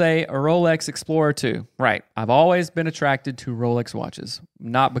 there is a Rolex Explorer 2. Right. I've always been attracted to Rolex watches,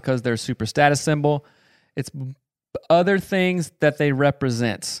 not because they're a super status symbol. It's other things that they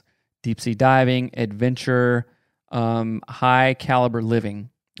represent. Deep sea diving, adventure, high caliber living.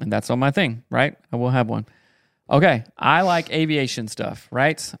 And that's on my thing, right? I will have one. Okay. I like aviation stuff,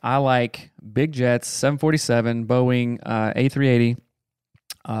 right? I like big jets, 747, Boeing, A380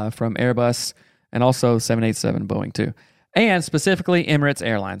 from Airbus, and also 787 Boeing too. And specifically Emirates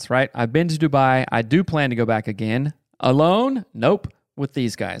Airlines, right? I've been to Dubai. I do plan to go back again. Alone? Nope. With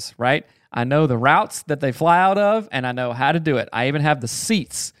these guys, right? I know the routes that they fly out of, and I know how to do it. I even have the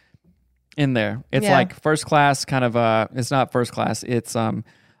seats in there. It's like first class, kind of. It's not first class. It's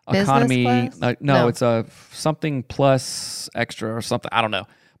economy. No, it's a something plus extra or something. I don't know,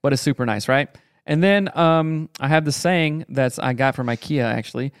 but it's super nice, right? And then I have the saying that I got from IKEA.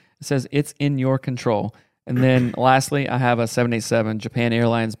 Actually, it says it's in your control. And then lastly, I have a 787 Japan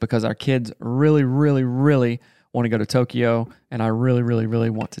Airlines because our kids really want to go to Tokyo, and I really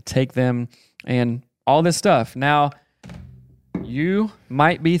want to take them and all this stuff. Now, you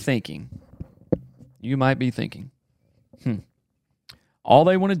might be thinking, all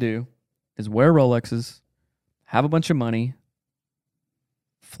they want to do is wear Rolexes, have a bunch of money,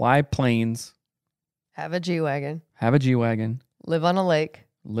 fly planes, have a G-Wagon, live on a lake,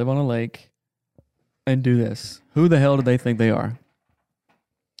 and do this. Who the hell do they think they are?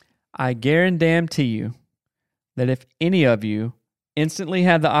 I guarantee you that if any of you instantly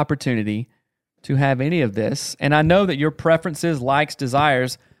had the opportunity to have any of this, and I know that your preferences, likes,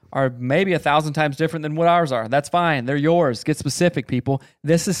 desires are maybe 1,000 times different than what ours are. That's fine. They're yours. Get specific, people.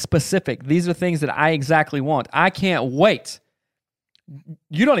 This is specific. These are things that I exactly want. I can't wait.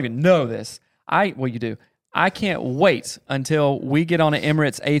 You don't even know this. Well, you do. I can't wait until we get on an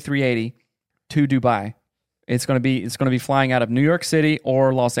Emirates A380 to Dubai. It's going to be flying out of New York City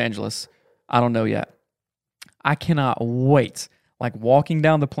or Los Angeles. I don't know yet. I cannot wait. Like walking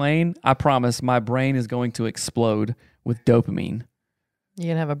down the plane, I promise my brain is going to explode with dopamine. You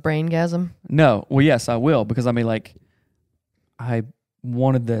gonna have a braingasm? No. Well, yes, I will, because I mean, like, I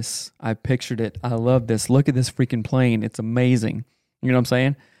wanted this. I pictured it. I love this. Look at this freaking plane. It's amazing. You know what I'm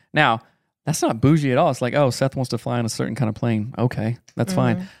saying? Now, that's not bougie at all. It's like, oh, Seth wants to fly on a certain kind of plane. Okay, that's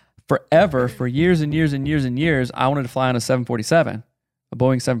fine. Forever, for years and years and years and years, I wanted to fly on a 747, a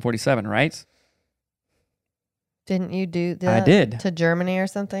Boeing 747, right? Didn't you do that? I did. To Germany or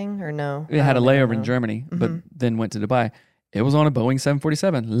something? Or no? It had a layover in Germany, but then went to Dubai. It was on a Boeing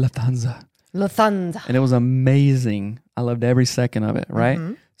 747, Lufthansa. And it was amazing. I loved every second of it, right?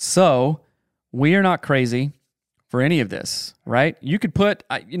 So we are not crazy for any of this, right? You could put,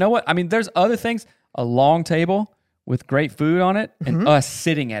 you know what? I mean, there's other things. A long table with great food on it and us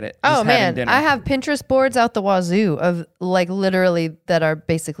sitting at it. Oh, man. Dinner. I have Pinterest boards out the wazoo of like literally that are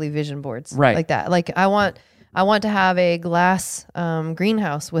basically vision boards. Right. Like that. Like I want to have a glass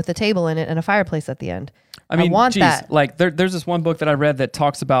greenhouse with a table in it and a fireplace at the end. I mean, that. Like there's this one book that I read that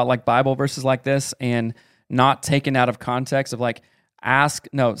talks about like Bible verses like this and not taken out of context of like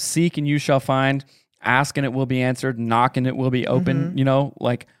seek and you shall find, ask and it will be answered, knock and it will be open, you know,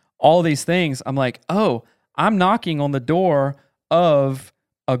 like all these things. I'm like, oh, I'm knocking on the door of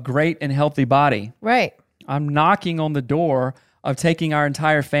a great and healthy body. Right. I'm knocking on the door of taking our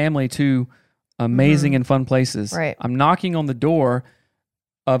entire family to amazing and fun places. Right. I'm knocking on the door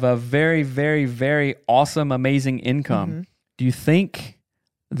of a very, very, very awesome, amazing income. Do you think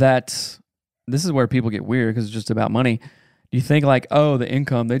that this is where people get weird because it's just about money? Do you think like, oh, the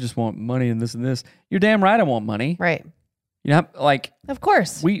income, they just want money and this and this? You're damn right I want money. Right. You know, like Of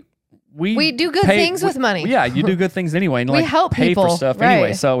course. we do good things with money. Yeah, you do good things anyway, and We like help pay people, for stuff right.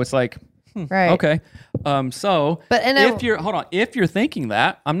 anyway. So it's like, Right. okay. So But- and if you're thinking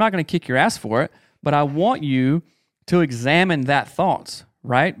that, I'm not going to kick your ass for it, but I want you to examine that thought,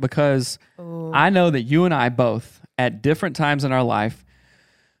 right? Because I know that you and I both, at different times in our life,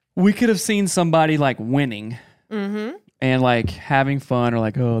 we could have seen somebody like winning and like having fun, or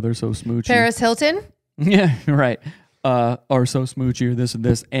like, oh, they're so smoochy. Paris Hilton? Yeah, right. Or so smoochy, or this and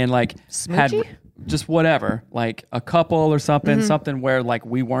this, and like had Smoochy? just whatever, like a couple or something where like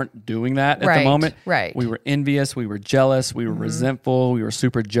we weren't doing that at Right, the moment. right. We were envious, we were jealous, we were resentful, we were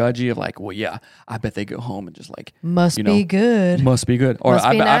super judgy of like, well, yeah, I bet they go home and just like Must you know, be good. must be good, or Must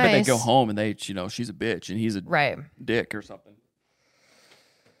I be bet they nice. go home and they, you know, she's a bitch and he's a Right. dick or something.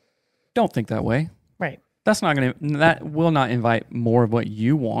 Don't think that way. Right. That will not invite more of what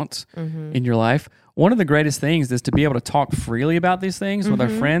you want Mm-hmm. in your life. One of the greatest things is to be able to talk freely about these things with our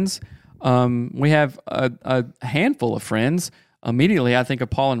Mm-hmm. friends. We have a handful of friends. Immediately, I think of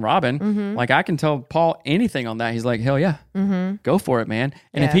Paul and Robin. Mm-hmm. Like, I can tell Paul anything on that. He's like, hell yeah, go for it, man.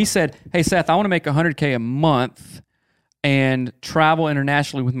 And if Yeah. he said, hey, Seth, I want to make $100K a month and travel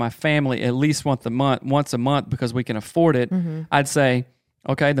internationally with my family at least once a month because we can afford it, Mm-hmm. I'd say,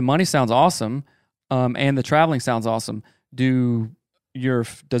 okay, the money sounds awesome, and the traveling sounds awesome. Does your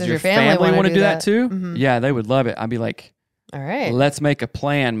family wanna want to do that that? too? Mhm. Yeah, they would love it. I'd be like, All right. let's make a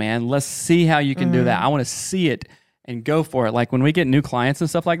plan, man. Let's see how you can do Mm-hmm. that. I want to see it and go for it. Like when we get new clients and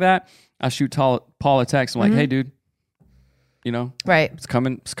stuff like that, I shoot Paul a text. I'm like, hey, dude, you know, Right. it's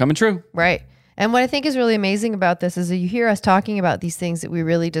coming true. Right. And what I think is really amazing about this is that you hear us talking about these things that we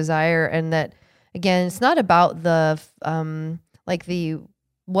really desire, and that, again, it's not about the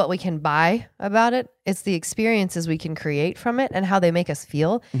what we can buy about it. It's the experiences we can create from it and how they make us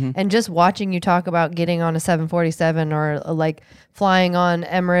feel. And just watching you talk about getting on a 747 or like flying on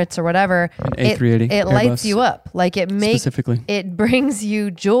Emirates or whatever, A380 it lights Airbus you up. Like specifically. it brings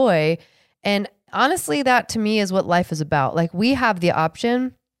you joy. And honestly, that to me is what life is about. Like, we have the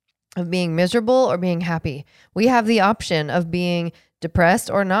option of being miserable or being happy. We have the option of being depressed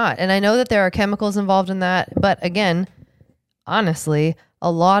or not. And I know that there are chemicals involved in that. But again, honestly,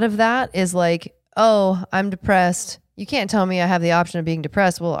 a lot of that is like, oh, I'm depressed. You can't tell me I have the option of being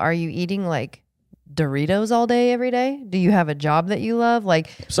depressed. Well, are you eating like Doritos all day, every day? Do you have a job that you love? Like,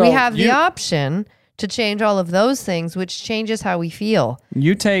 So we have the you- option to change all of those things, which changes how we feel.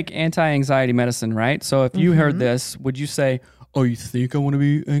 You take anti-anxiety medicine, right? So if you heard this, would you say, oh, you think I want to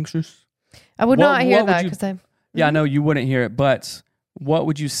be anxious? I would What- not hear what would that you- because Yeah, I know you wouldn't hear it, but what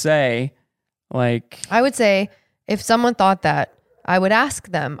would you say? Like, I would say if someone thought that, I would ask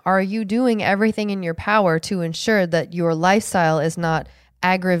them, are you doing everything in your power to ensure that your lifestyle is not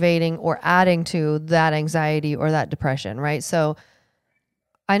aggravating or adding to that anxiety or that depression, right? So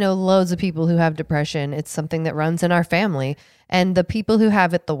I know loads of people who have depression. It's something that runs in our family. And the people who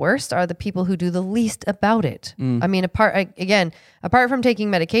have it the worst are the people who do the least about it. I mean, apart from taking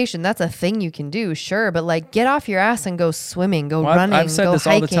medication, that's a thing you can do, sure. But like, get off your ass and go swimming, go well, running, I've said go this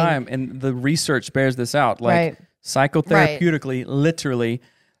hiking. all the time, and the research bears this out. Like, Right. psychotherapeutically, literally,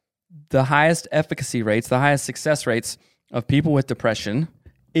 the highest efficacy rates, the highest success rates of people with depression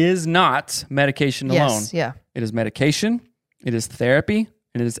is not medication alone. Yes, yeah. It is medication, it is therapy,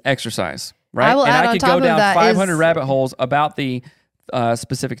 and it is exercise. Right? I will and add I on could top go of down that 500 is- rabbit holes about the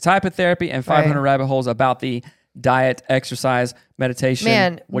specific type of therapy and 500 Right. rabbit holes about the diet, exercise, meditation.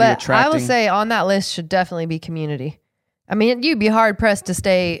 Man, what are you but I attracting? will say on that list should definitely be community. I mean, you'd be hard pressed to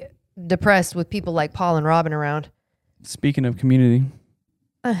stay depressed with people like Paul and Robin around. Speaking of community,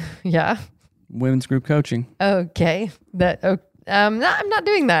 Yeah. women's group coaching. Okay. I'm not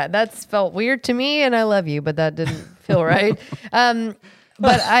doing that. That's felt weird to me, and I love you, but that didn't feel right.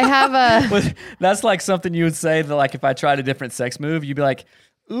 But I have a. That's like something you would say that, like, if I tried a different sex move, you'd be like,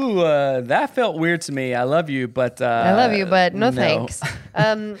 ooh, that felt weird to me. I love you, but I love you, but no thanks.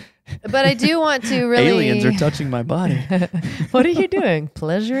 But I do want to really. Aliens are touching my body. What are you doing?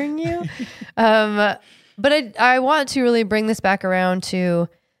 Pleasuring you? But I want to really bring this back around to,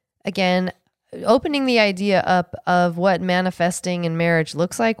 again, opening the idea up of what manifesting in marriage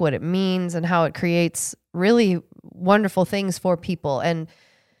looks like, what it means, and how it creates really wonderful things for people. And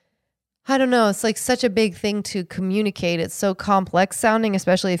I don't know, it's like such a big thing to communicate. It's so complex sounding,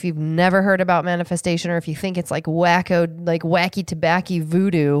 especially if you've never heard about manifestation, or if you think it's like wacky tobacco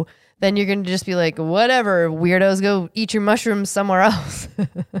voodoo, then you're going to just be like, whatever, weirdos, go eat your mushrooms somewhere else.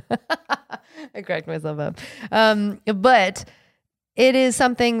 I cracked myself up. But it is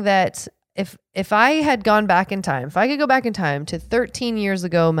something that if I had gone back in time, if I could go back in time to 13 years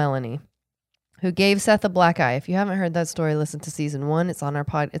ago, Melanie, who gave Seth a black eye. If you haven't heard that story, listen to season 1. It's on our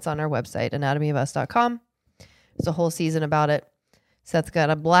it's on our website, anatomyofus.com. There's a whole season about it. Seth's got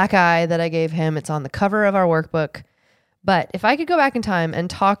a black eye that I gave him. It's on the cover of our workbook. But if I could go back in time and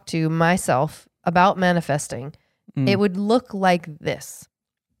talk to myself about manifesting, it would look like this.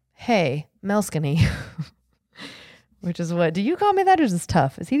 Hey, Melskinny. Which is what, do you call me that or is this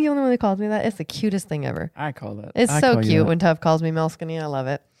Tough? Is he the only one that calls me that? It's the cutest thing ever. I call that. It's so cute when Tough calls me Melskinny. I love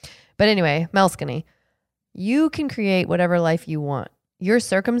it. But anyway, Melskinny, you can create whatever life you want. Your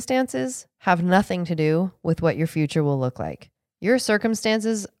circumstances have nothing to do with what your future will look like. Your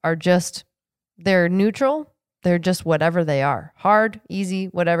circumstances are just, they're neutral. They're just whatever they are. Hard, easy,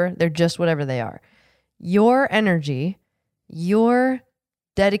 whatever. They're just whatever they are. Your energy, your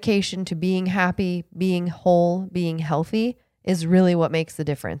dedication to being happy, being whole, being healthy is really what makes the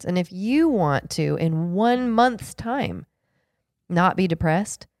difference. And if you want to, in 1 month's time, not be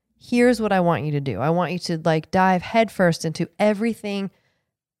depressed, here's what I want you to do. I want you to dive headfirst into everything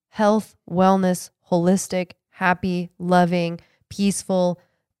health, wellness, holistic, happy, loving, peaceful,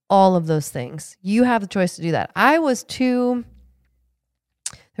 all of those things. You have the choice to do that. I was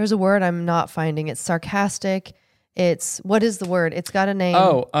there's a word I'm not finding. It's sarcastic. What is the word? It's got a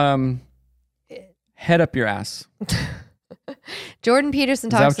name. Head up your ass. Jordan Peterson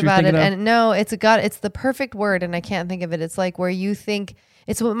talks about it, and no, it's the perfect word, and I can't think of it. It's like where you think,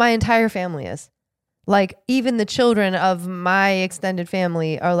 it's what my entire family is. Like even the children of my extended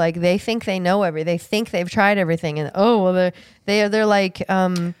family are like, they think they know everything. They think they've tried everything, and they're like.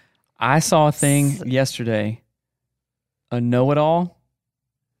 I saw a thing yesterday. A know-it-all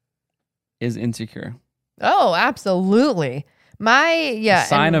is insecure. Oh, absolutely. The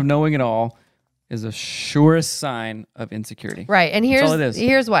sign of knowing it all is the surest sign of insecurity. Right. And That's all it is.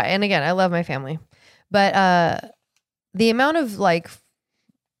 Here's why. And again, I love my family. But the amount of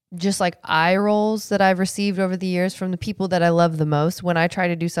just eye rolls that I've received over the years from the people that I love the most when I try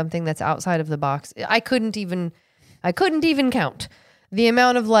to do something that's outside of the box, I couldn't even count the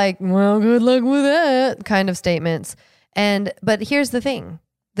amount of well, good luck with that kind of statements. But here's the thing.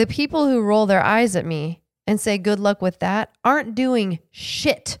 The people who roll their eyes at me and say good luck with that aren't doing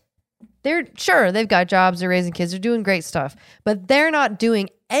shit. They've got jobs, they're raising kids, they're doing great stuff, but they're not doing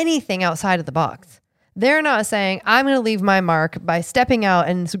anything outside of the box. They're not saying, I'm going to leave my mark by stepping out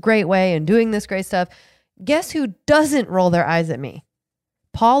in this great way and doing this great stuff. Guess who doesn't roll their eyes at me?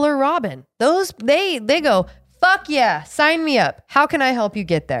 Paul or Robin. They go, fuck yeah, sign me up. How can I help you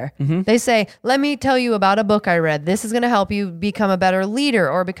get there? Mm-hmm. They say, let me tell you about a book I read. This is going to help you become a better leader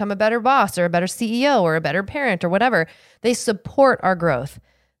or become a better boss or a better CEO or a better parent or whatever. They support our growth.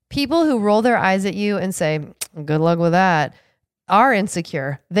 People who roll their eyes at you and say, good luck with that, are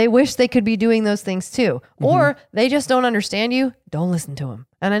insecure. They wish they could be doing those things too. Mm-hmm. Or they just don't understand you. Don't listen to them.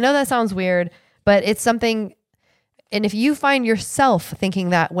 And I know that sounds weird, but it's something. And if you find yourself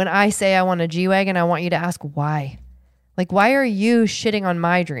thinking that when I say I want a G-Wagon, I want you to ask why. Why are you shitting on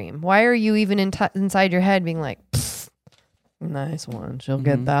my dream? Why are you even inside your head being like, nice one. She'll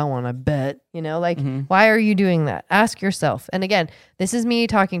get that one, I bet. Why are you doing that? Ask yourself. And again, this is me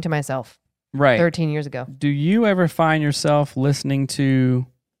talking to myself. Right. 13 years ago. Do you ever find yourself listening to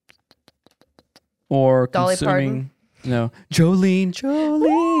or Dolly consuming? Parton? No. Jolene.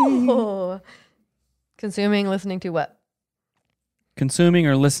 Oh. Listening to what? Consuming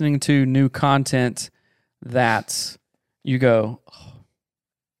or listening to new content that you go, oh,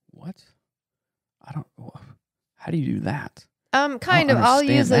 what? How do you do that? Kind of. I'll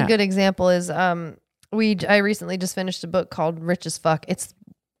use a good example is I recently just finished a book called Rich as Fuck. It's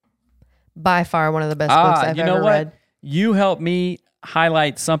by far one of the best books I've ever read. You helped me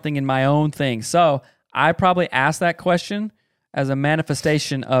highlight something in my own thing. So I probably asked that question as a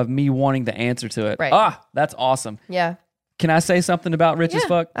manifestation of me wanting the answer to it. Right. That's awesome. Yeah. Can I say something about Rich as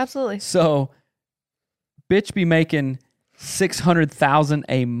Fuck? Absolutely. So, bitch be making $600,000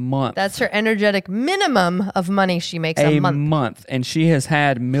 a month. That's her energetic minimum of money she makes a month. And she has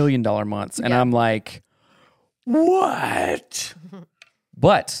had $1 million months. And I'm like, what?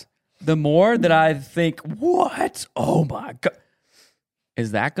 But the more that I think, what? Oh my God.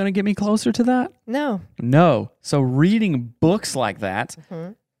 Is that going to get me closer to that? No. So reading books like that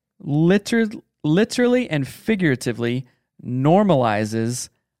literally and figuratively normalizes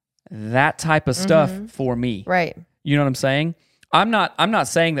that type of stuff for me. Right. You know what I'm saying? I'm not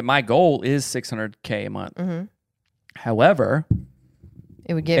saying that my goal is $600K a month. However,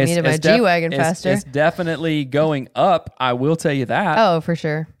 it would get me to my G-Wagon faster. It's definitely going up. I will tell you that. Oh, for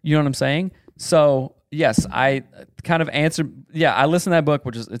sure. You know what I'm saying? So yes, I kind of answered. Yeah, I listened to that book,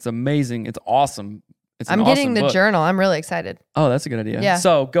 it's amazing. It's awesome. an I'm getting awesome the book. journal. I'm really excited. Oh, that's a good idea. Yeah.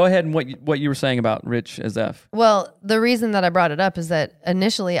 So go ahead and what you were saying about Rich as F. Well, the reason that I brought it up is that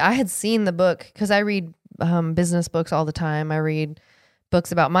initially I had seen the book because I read business books all the time. I read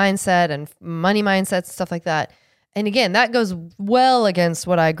books about mindset and money mindsets, stuff like that. And again, that goes well against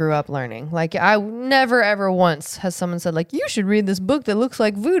what I grew up learning. Like I never ever once has someone said like, you should read this book that looks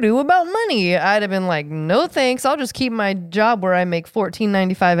like voodoo about money. I'd have been like, no thanks. I'll just keep my job where I make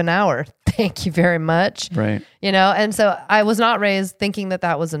 $14.95 an hour. Thank you very much. Right. You know, and so I was not raised thinking that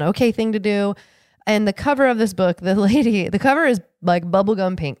that was an okay thing to do. And the cover of this book, the cover is like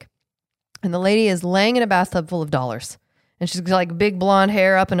bubblegum pink. And the lady is laying in a bathtub full of dollars. And she's got like big blonde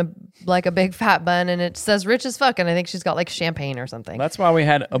hair up in a big fat bun. And it says rich as fuck. And I think she's got like champagne or something. That's why we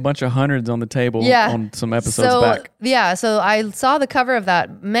had a bunch of hundreds on the table on some episodes back. Yeah. So I saw the cover of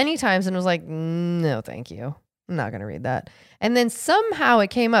that many times and was like, no, thank you. I'm not going to read that. And then somehow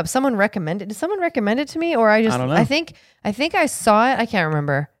it came up. Did someone recommend it to me? Or I don't know. I think I saw it. I can't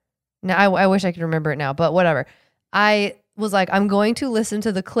remember. Now I wish I could remember it now, but whatever. I was like, I'm going to listen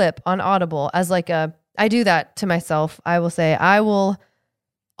to the clip on Audible as like I do that to myself. I will say, I will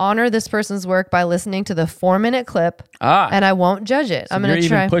honor this person's work by listening to the 4-minute clip and I won't judge it. So I'm going to you're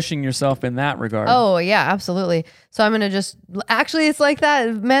try. even pushing yourself in that regard. Oh yeah, absolutely. So I'm going to actually, it's like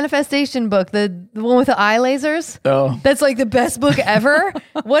that manifestation book, the one with the eye lasers. Oh. That's like the best book ever.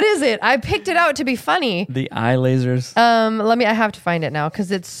 What is it? I picked it out to be funny. The eye lasers. I have to find it now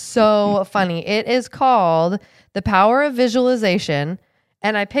because it's so funny. It is called The Power of Visualization.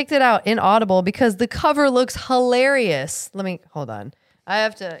 And I picked it out in Audible because the cover looks hilarious. Hold on.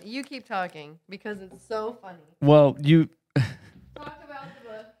 You keep talking because it's so funny. Well, Talk about the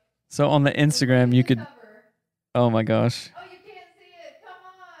book. So on the Instagram, you could, Cover. oh my gosh. Oh, you can't see it. Come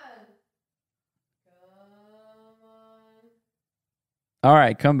on. All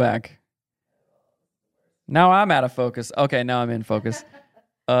right, come back. Now I'm out of focus. Okay, now I'm in focus.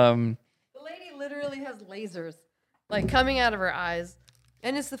 The lady literally has lasers like coming out of her eyes.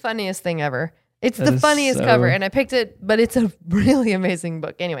 And it's the funniest thing ever. It's the funniest cover. And I picked it, but it's a really amazing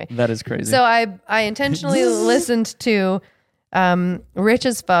book. Anyway. That is crazy. So I intentionally listened to Rich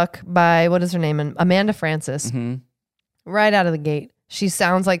as Fuck by, what is her name? Amanda Francis. Mm-hmm. Right out of the gate. She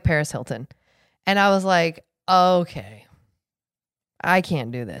sounds like Paris Hilton. And I was like, okay, I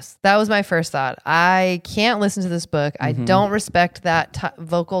can't do this. That was my first thought. I can't listen to this book. I don't respect that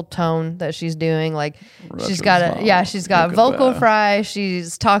vocal tone that she's doing. Like she's got vocal fry. She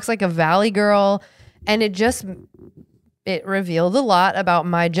talks like a valley girl. And it revealed a lot about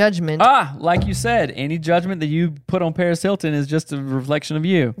my judgment. Like you said, any judgment that you put on Paris Hilton is just a reflection of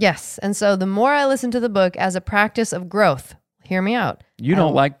you. Yes. And so the more I listen to the book as a practice of growth, hear me out. You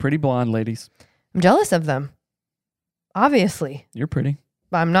don't like pretty blonde ladies. I'm jealous of them. Obviously. You're pretty.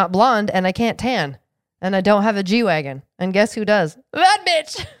 I'm not blonde and I can't tan. And I don't have a G-Wagon. And guess who does? That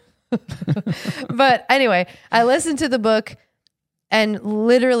bitch. But anyway, I listened to the book and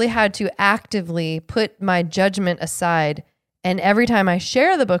literally had to actively put my judgment aside. And every time I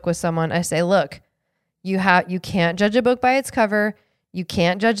share the book with someone, I say, look, you can't judge a book by its cover. You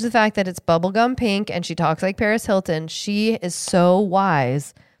can't judge the fact that it's bubblegum pink and she talks like Paris Hilton. She is so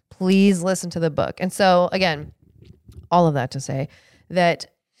wise. Please listen to the book. And so again, all of that to say that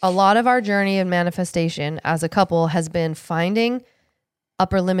a lot of our journey in manifestation as a couple has been finding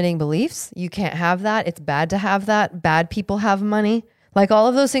upper limiting beliefs. You can't have that. It's bad to have that. Bad people have money. Like all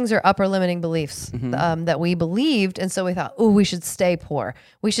of those things are upper limiting beliefs that we believed. And so we thought, oh, we should stay poor.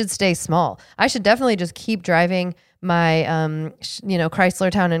 We should stay small. I should definitely just keep driving my,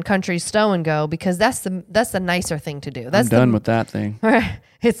 Chrysler Town and Country Stow and Go because that's the nicer thing to do. I'm done with that thing.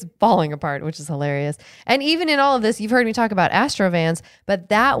 It's falling apart, which is hilarious. And even in all of this, you've heard me talk about Astrovans, but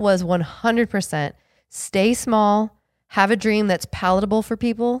that was 100% stay small, have a dream that's palatable for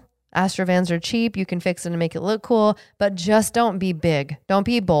people. Astrovans are cheap. You can fix it and make it look cool, but just don't be big. Don't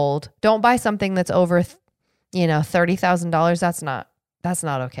be bold. Don't buy something that's over, $30,000. That's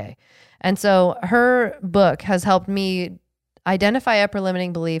not okay. And so her book has helped me identify upper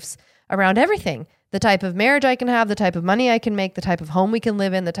limiting beliefs around everything. The type of marriage I can have, the type of money I can make, the type of home we can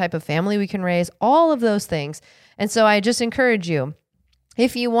live in, the type of family we can raise, all of those things. And so I just encourage you,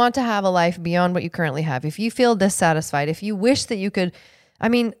 if you want to have a life beyond what you currently have, if you feel dissatisfied, if you wish that you could,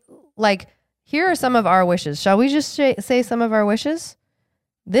 here are some of our wishes. Shall we just say some of our wishes?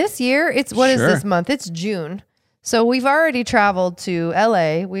 This year, is this month? It's June. So we've already traveled to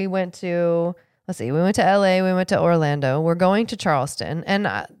LA. We went to LA, we went to Orlando. We're going to Charleston. And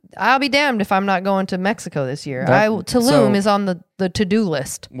I'll be damned if I'm not going to Mexico this year. Tulum is on the to-do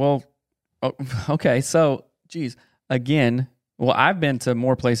list. Well, okay. So, again, Well, I've been to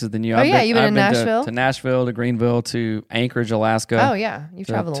more places than you. Oh, yeah, you've been to I've Nashville? to Nashville, to Greenville, to Anchorage, Alaska. Oh yeah, you've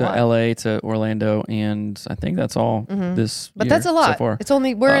to, traveled a to lot. LA, to Orlando, and I think that's all this But year that's a lot. so far. It's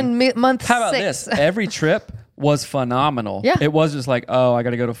only we're in month How about 6. this? Every trip was phenomenal. Yeah. It was just like, oh, I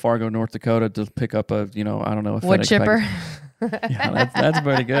got to go to Fargo, North Dakota to pick up a, I don't know, a Wood FedEx chipper. package. Yeah, that's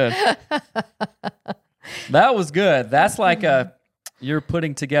pretty good. That was good. That's like you're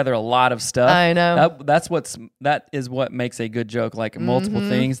putting together a lot of stuff. I know. That is what makes a good joke. Like multiple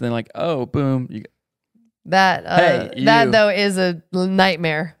things, then like, oh, boom. That Hey, that you. though is a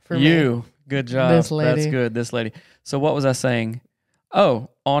nightmare for me. You. Good job. This lady. That's good. This lady. So what was I saying? Oh,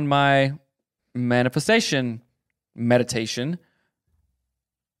 on my manifestation meditation,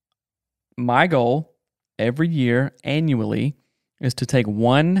 my goal every year annually is to take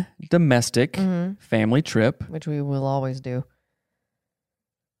one domestic family trip. Which we will always do.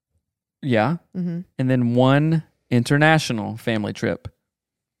 Yeah. Mm-hmm. And then one international family trip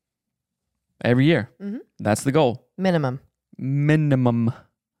every year. Mhm. That's the goal. Minimum. Minimum,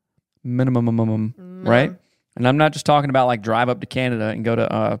 right? And I'm not just talking about like drive up to Canada and go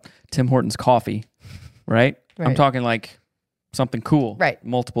to Tim Hortons Coffee, right? I'm Right. talking like something cool, Right.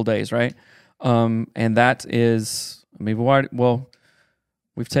 Multiple days, right? And that is, I mean, we've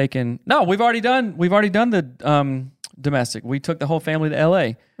already done the domestic. We took the whole family to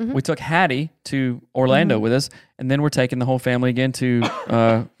LA. Mm-hmm. We took Hattie to Orlando with us, and then we're taking the whole family again to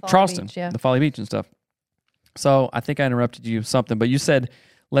Charleston, Beach, yeah. the Folly Beach and stuff. So I think I interrupted you something, but you said,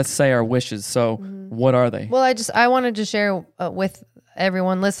 let's say our wishes. So what are they? Well, I wanted to share with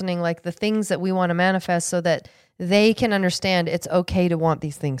everyone listening, like the things that we want to manifest so that they can understand it's okay to want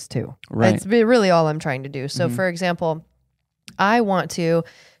these things too. Right. It's really all I'm trying to do. So for example, I want to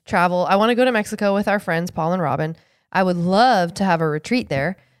travel. I want to go to Mexico with our friends, Paul and Robin. I would love to have a retreat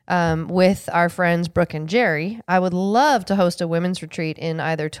there with our friends, Brooke and Jerry. I would love to host a women's retreat in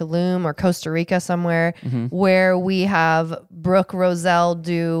either Tulum or Costa Rica somewhere where we have Brooke Roselle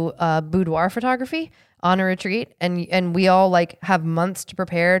do boudoir photography on a retreat. And we all like have months to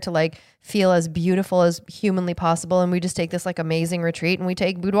prepare to like feel as beautiful as humanly possible. And we just take this like amazing retreat and we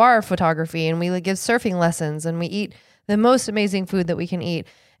take boudoir photography and we like give surfing lessons and we eat the most amazing food that we can eat.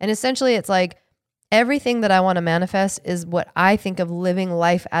 And essentially it's like everything that I want to manifest is what I think of living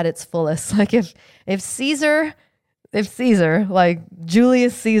life at its fullest. Like if Caesar, like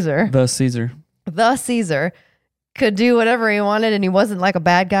Julius Caesar, The Caesar. could do whatever he wanted and he wasn't like a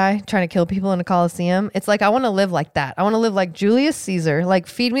bad guy trying to kill people in a Coliseum. It's like, I want to live like that. I want to live like Julius Caesar, like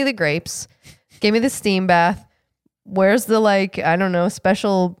feed me the grapes, give me the steam bath. Where's the like, I don't know,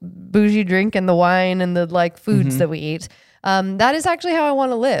 special bougie drink and the wine and the like foods that we eat. That is actually how I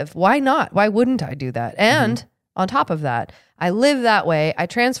want to live. Why not? Why wouldn't I do that? And on top of that, I live that way. I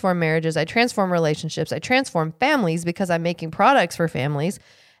transform marriages. I transform relationships. I transform families because I'm making products for families.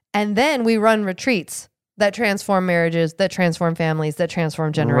 And then we run retreats that transform marriages, that transform families, that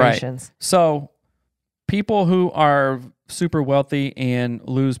transform generations. Right. So people who are super wealthy and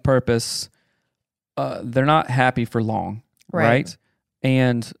lose purpose, they're not happy for long, right?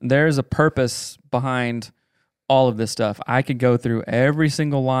 And there's a purpose behind all of this stuff. I could go through every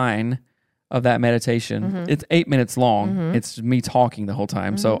single line of that meditation. It's 8 minutes long. It's me talking the whole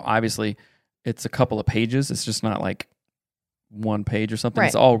time. So obviously it's a couple of pages. It's just not like one page or something. Right.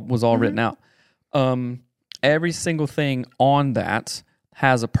 It's all written out. Every single thing on that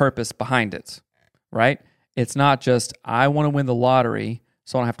has a purpose behind it, right? It's not just, I want to win the lottery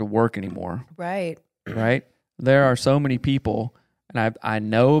so I don't have to work anymore, Right. right? There are so many people, and I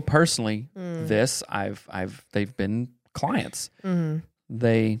know personally this. They've been clients.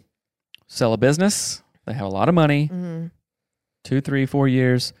 They sell a business. They have a lot of money. 2, 3, 4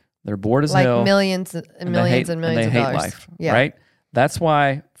 years. They're bored as Like hell. millions and millions and millions they of hate dollars. life, Yeah. right? That's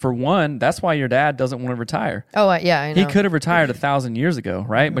why, for one, that's why your dad doesn't want to retire. Oh, yeah, I know. He could have retired 1,000 years ago,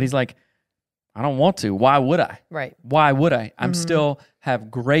 right? But he's like, I don't want to. Why would I? Right. Why would I? I'm still have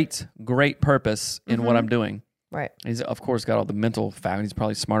great purpose in what I'm doing. Right. He's of course got all the mental fact. He's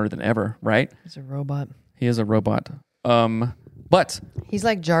probably smarter than ever, right? He's a robot. He is a robot. But He's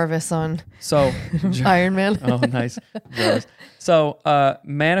like Jarvis on so Iron Man. oh, nice. Jarvis. So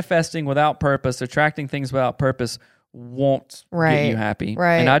manifesting without purpose, attracting things without purpose won't get you happy.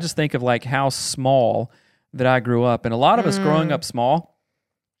 Right. And I just think of like how small that I grew up. And a lot of us growing up small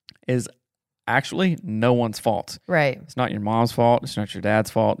is actually no one's fault. Right. It's not your mom's fault. It's not your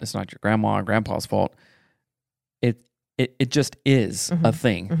dad's fault. It's not your grandma and grandpa's fault. It just is a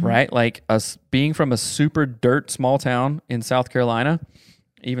thing, right? Like us being from a super dirt small town in South Carolina,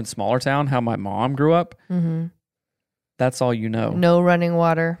 even smaller town, how my mom grew up, that's all you know. No running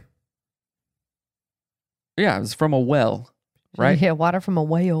water. Yeah, it was from a well. right? Yeah, water from a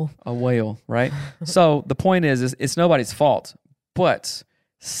whale. A whale, right? So the point is it's nobody's fault. But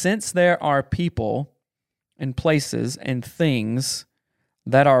since there are people and places and things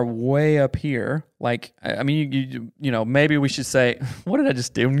that are way up here, like, I mean, you know, maybe we should say, what did I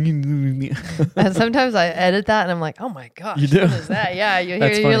just do? And sometimes I edit that and I'm like, oh my gosh, You do? what is that? Yeah, you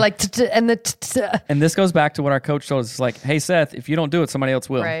That's hear, funny. you're like, "T-t-" and the And this goes back to what our coach told us. It's like, hey, Seth, if you don't do it, somebody else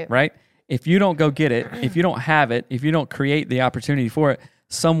will, Right. right? If you don't go get it, if you don't have it, if you don't create the opportunity for it,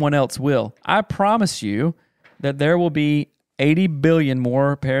 someone else will. I promise you that there will be 80 billion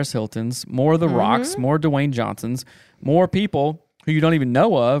more Paris Hiltons, more The Rocks, more Dwayne Johnsons, more people who you don't even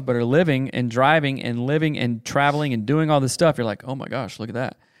know of, but are living and driving and living and traveling and doing all this stuff. You're like, oh my gosh, look at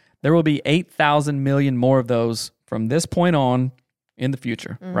that. There will be 8,000 million more of those from this point on in the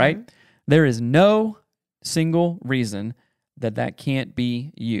future, right? There is no single reason that can't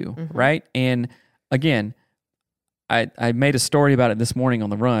be you, right? And again, I made a story about it this morning on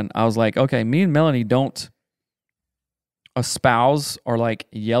the run. I was like, okay, me and Melanie don't espouse or like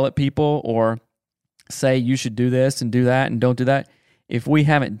yell at people or say you should do this and do that and don't do that if we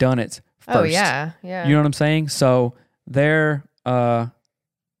haven't done it first. oh yeah, yeah. You know what I'm saying? So there, and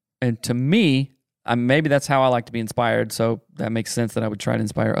to me, maybe that's how I like to be inspired. So that makes sense that I would try to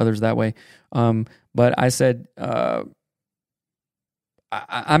inspire others that way. But I said,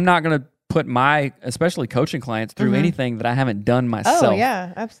 I'm not going to put my, especially coaching clients, through anything that I haven't done myself. Oh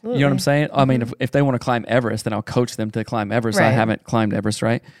yeah, absolutely. You know what I'm saying? I mean, if they want to climb Everest, then I'll coach them to climb Everest. I Right. haven't climbed Everest,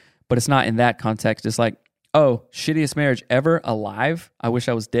 right? But it's not in that context. It's like, oh, shittiest marriage ever, alive. I wish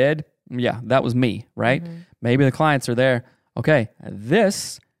I was dead. Yeah, that was me, right? Maybe the clients are there. Okay,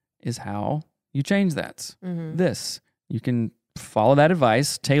 this is how you change that. This. You can follow that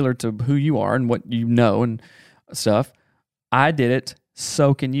advice, tailored to who you are and what you know and stuff. I did it,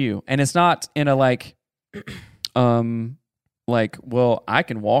 so can you. And it's not in a like, well, I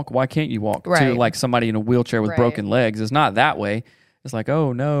can walk, why can't you walk? To Right. like somebody in a wheelchair with Right. broken legs. It's not that way. It's like,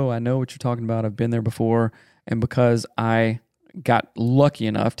 oh no, I know what you're talking about. I've been there before. And because I got lucky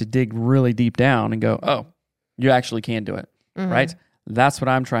enough to dig really deep down and go, oh, you actually can do it, right? That's what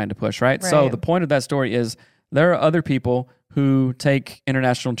I'm trying to push, right? So Right. the point of that story is there are other people who take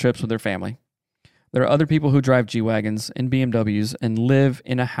international trips with their family. There are other people who drive G-Wagons and BMWs and live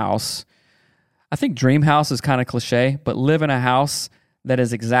in a house. I think dream house is kind of cliche, but live in a house that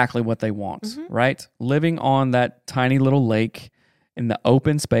is exactly what they want, right? Living on that tiny little lake in the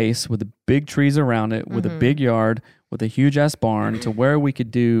open space with the big trees around it, with a big yard, with a huge ass barn to where we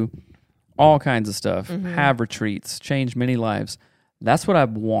could do all kinds of stuff, have retreats, change many lives. That's what I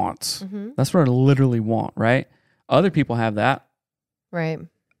want. That's what I literally want, right? Other people have that. Right.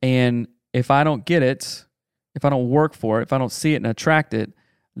 And if I don't get it, if I don't work for it, if I don't see it and attract it,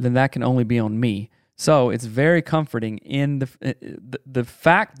 then that can only be on me. So it's very comforting in the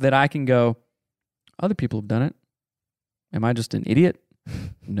fact that I can go, other people have done it. Am I just an idiot?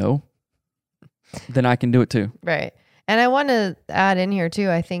 No. Then I can do it too. Right. And I want to add in here too.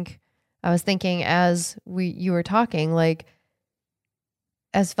 I think I was thinking as you were talking, like,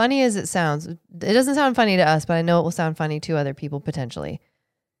 as funny as it sounds, it doesn't sound funny to us, but I know it will sound funny to other people potentially.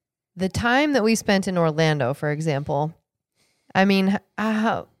 The time that we spent in Orlando, for example, I mean,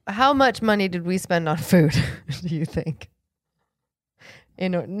 how much money did we spend on food, do you think?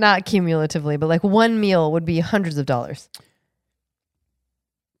 Not cumulatively, but like one meal would be hundreds of dollars. Do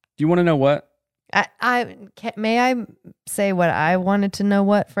you want to know what? May I say what I wanted to know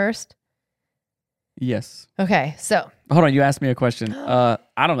what first? Yes. Okay, so Hold on, you asked me a question. I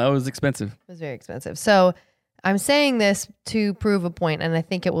don't know. It was expensive. it was very expensive. So I'm saying this to prove a point, and I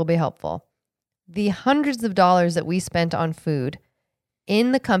think it will be helpful. The hundreds of dollars that we spent on food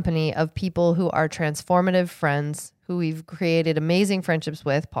in the company of people who are transformative friends, who we've created amazing friendships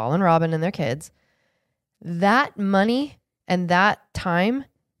with, Paul and Robin and their kids, that money and that time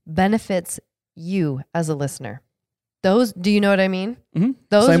benefits you as a listener. Those, do you know what I mean? Mm-hmm.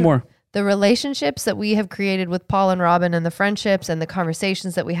 Those Say more. The relationships that we have created with Paul and Robin and the friendships and the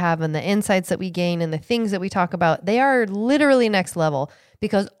conversations that we have and the insights that we gain and the things that we talk about, they are literally next level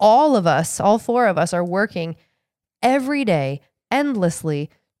because all of us, all four of us are working every day endlessly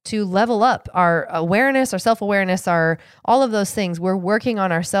to level up our awareness, our self-awareness, our all of those things. We're working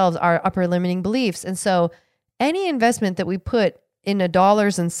on ourselves, our upper limiting beliefs. And so any investment that we put in a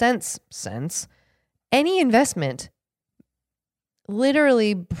dollars and cents sense, any investment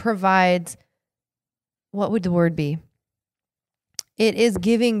literally provides, what would the word be? It is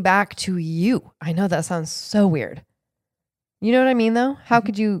giving back to you. I know that sounds so weird. You know what I mean though? How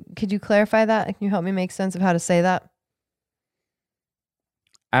could you clarify that? Can you help me make sense of how to say that?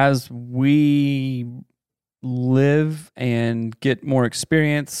 As we live and get more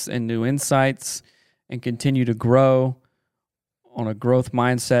experience and new insights and continue to grow on a growth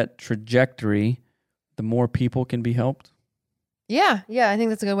mindset trajectory, the more people can be helped. Yeah, I think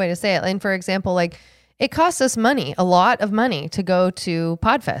that's a good way to say it. And for example, like it costs us money, a lot of money to go to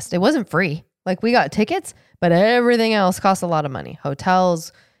Podfest. It wasn't free. Like we got tickets, but everything else costs a lot of money.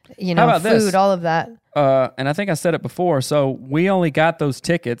 Hotels, food, this? all of that. And I think I said it before. So we only got those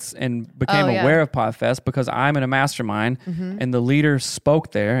tickets and became aware of Podfest because I'm in a mastermind and the leader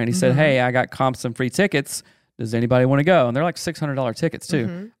spoke there and he said, hey, I got some free tickets. Does anybody want to go? And they're like $600 tickets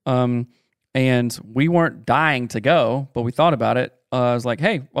too. And we weren't dying to go, but we thought about it. I was like,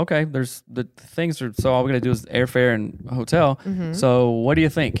 hey, okay, there's the things are, so all we got to do is airfare and hotel. So what do you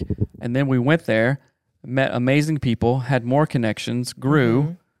think? And then we went there, met amazing people, had more connections,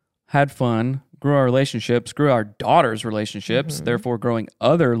 grew, had fun, grew our relationships, grew our daughters' relationships, therefore growing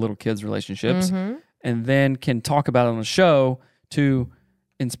other little kids' relationships, and then can talk about it on the show to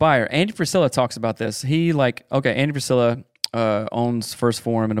inspire. Andy Frisella talks about this. Andy Frisella owns First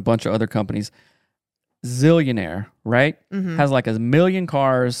Forum and a bunch of other companies. Zillionaire, right? Has like 1 million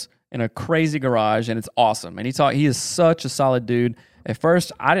cars in a crazy garage, and it's awesome. And he is such a solid dude. At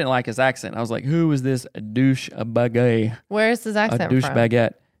first, I didn't like his accent. I was like, who is this douche baguette? Where's his accent a douche from?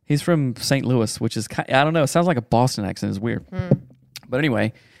 baguette. He's from St. Louis, which is, I don't know, it sounds like a Boston accent. It's weird. But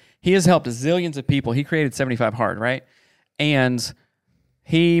anyway, he has helped zillions of people. He created 75 Hard, right? And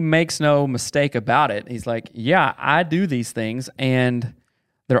he makes no mistake about it. He's like, yeah, I do these things, and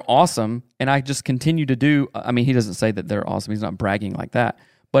they're awesome, and I just continue to do. I mean, he doesn't say that they're awesome. He's not bragging like that.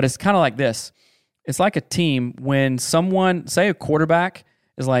 But it's kind of like this. It's like a team when someone, say a quarterback,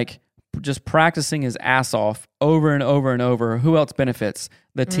 is like just practicing his ass off over and over and over. Who else benefits?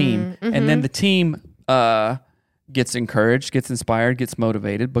 The team. And then the team gets encouraged, gets inspired, gets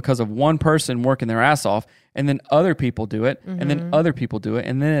motivated because of one person working their ass off, and then other people do it, and then other people do it,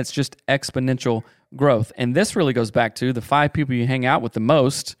 and then it's just exponential growth. And this really goes back to the 5 people you hang out with the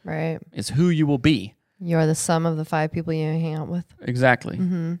most is who you will be. You're the sum of the 5 people you hang out with. Exactly.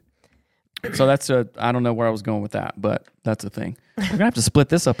 So I don't know where I was going with that, but that's a thing. We're going to have to split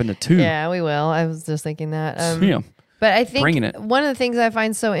this up into 2. Yeah, we will. I was just thinking that. Yeah. But I think Bringing it. one of the things I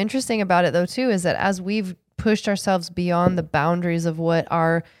find so interesting about it, though, too, is that as we've pushed ourselves beyond the boundaries of what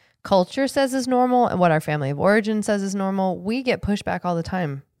our culture says is normal and what our family of origin says is normal, we get pushback all the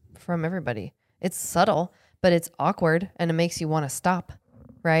time from everybody. It's subtle, but it's awkward, and it makes you want to stop,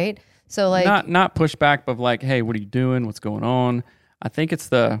 right? So, like, not pushback, but like, hey, what are you doing? What's going on? I think it's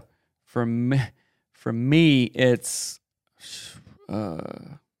for me, it's what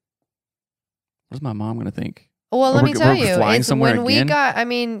is my mom going to think? Well, let me tell you, flying it's somewhere when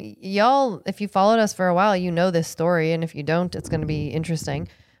again? Y'all, if you followed us for a while, you know this story. And if you don't, it's going to be interesting.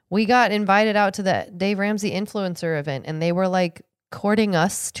 We got invited out to the Dave Ramsey influencer event, and they were like courting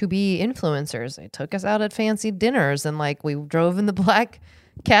us to be influencers. They took us out at fancy dinners, and like we drove in the black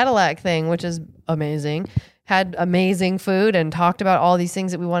Cadillac thing, which is amazing, had amazing food and talked about all these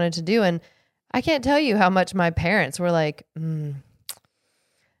things that we wanted to do. And I can't tell you how much my parents were like,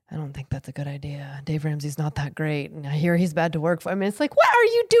 I don't think that's a good idea. Dave Ramsey's not that great. And I hear he's bad to work for. I mean, it's like, what are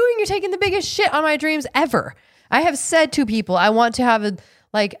you doing? You're taking the biggest shit on my dreams ever. I have said to people, I want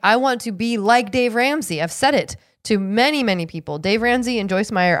to be like Dave Ramsey. I've said it to many, many people. Dave Ramsey and Joyce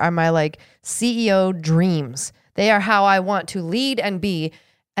Meyer are my like CEO dreams. They are how I want to lead and be.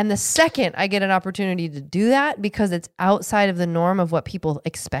 And the second I get an opportunity to do that, because it's outside of the norm of what people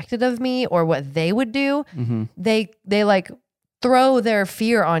expected of me or what they would do, they like throw their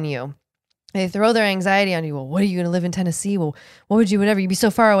fear on you. They throw their anxiety on you. Well, what are you going to live in Tennessee? Well, what would you, whatever, you'd be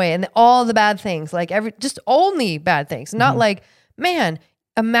so far away. And all the bad things, like just only bad things. Not like, man,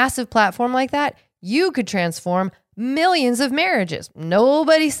 a massive platform like that, you could transform millions of marriages.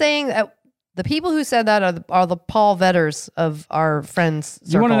 Nobody's saying that. The people who said that are the Paul Vetters of our friends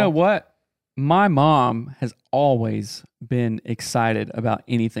circle. You want to know what? My mom has always been excited about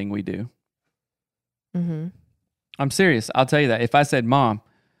anything we do. I'm serious. I'll tell you that. If I said, Mom,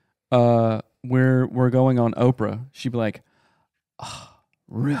 we're going on Oprah, she'd be like,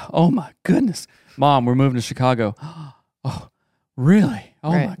 oh my goodness. Mom, we're moving to Chicago. Oh, really?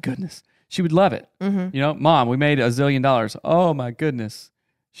 Oh my goodness. She would love it. You know, Mom, we made $1 zillion. Oh my goodness.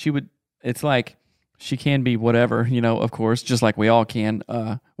 It's like she can be whatever, you know, of course, just like we all can,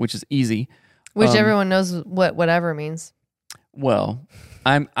 which is easy. Which everyone knows what whatever means. Well,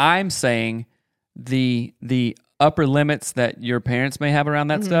 I'm saying the upper limits that your parents may have around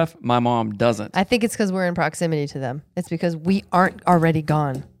that stuff, my mom doesn't. I think it's because we're in proximity to them. It's because we aren't already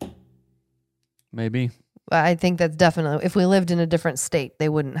gone. Maybe. I think that's definitely, if we lived in a different state, they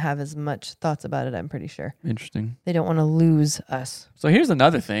wouldn't have as much thoughts about it, I'm pretty sure. Interesting. They don't want to lose us. So here's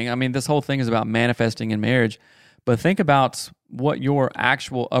another thing. I mean, this whole thing is about manifesting in marriage, but think about what your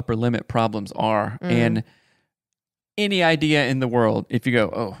actual upper limit problems are. And any idea in the world, if you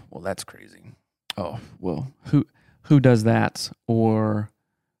go, oh, well, that's crazy. Oh, well, who does that? Or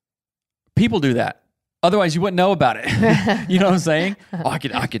people do that. Otherwise, you wouldn't know about it. You know what I'm saying? Oh, I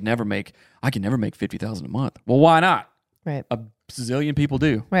could never make $50,000 a month. Well, why not? Right. A zillion people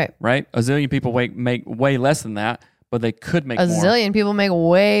do. Right. Right. A zillion people make way less than that, but they could make A more. zillion people make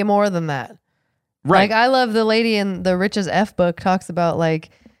way more than that. Right. Like, I love the lady in the Rich as F book talks about like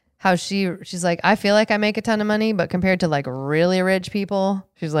how she's like, I feel like I make a ton of money, but compared to like really rich people,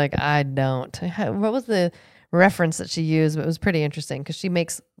 she's like, I don't. What was the reference that she used? But it was pretty interesting because she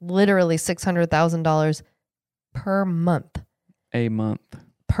makes literally $600,000 per month. A month.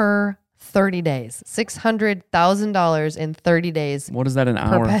 Per 30 days. $600,000 in 30 days. What is that an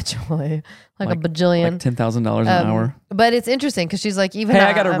hour? Perpetually. Like a bajillion. Like $10,000 an hour. But it's interesting because she's like, even hey,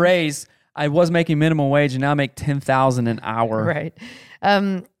 I got a raise. I was making minimum wage and now I make $10,000 an hour. Right.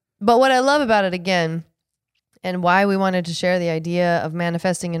 But what I love about it again, and why we wanted to share the idea of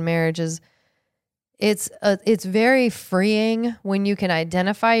manifesting in marriage is it's very freeing when you can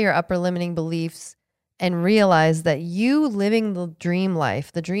identify your upper limiting beliefs and realize that you living the dream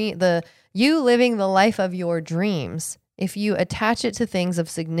life, you living the life of your dreams, if you attach it to things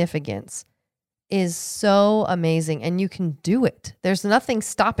of significance, is so amazing, and you can do it. There's nothing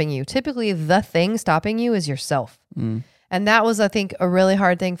stopping you. Typically, the thing stopping you is yourself. And that was, I think, a really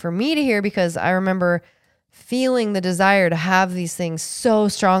hard thing for me to hear, because I remember feeling the desire to have these things so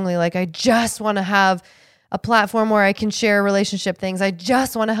strongly. Like, I just want to have a platform where I can share relationship things. I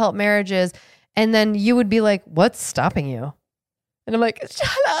just want to help marriages. And then you would be like, what's stopping you? And I'm like,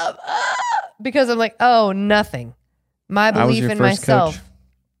 shut up. Because I'm like, oh, nothing. My belief in myself. Coach.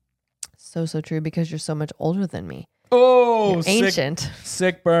 So true, because you're so much older than me. Oh, you're ancient.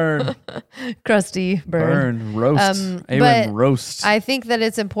 Sick burn. Crusty burn. Roast. But roast. I think that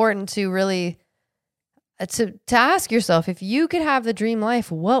it's important to really to ask yourself, if you could have the dream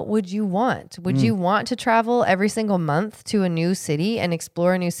life, what would you want? Would you want to travel every single month to a new city and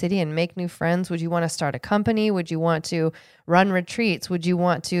explore a new city and make new friends? Would you want to start a company? Would you want to run retreats? Would you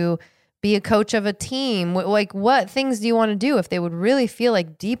want to be a coach of a team? Like, what things do you want to do if they would really feel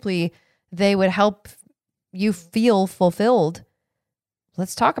like deeply they would help you feel fulfilled?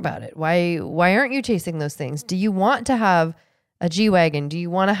 Let's talk about it. Why aren't you chasing those things? Do you want to have a G-Wagon? Do you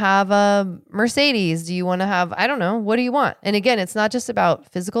want to have a Mercedes? Do you want to have, I don't know, what do you want? And again, it's not just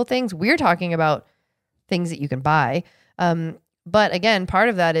about physical things. We're talking about things that you can buy. But again, part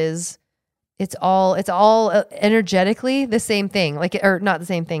of that is it's all energetically the same thing, or not the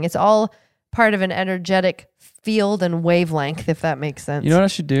same thing. It's all part of an energetic field and wavelength, if that makes sense. You know what I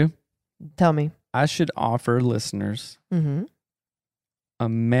should do? Tell me. I should offer listeners a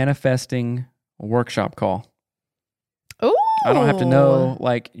manifesting workshop call. Ooh. I don't have to know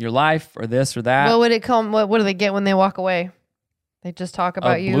like your life or this or that. What would it come? What do they get when they walk away? They just talk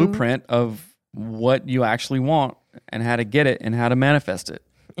about a blueprint of what you actually want and how to get it and how to manifest it.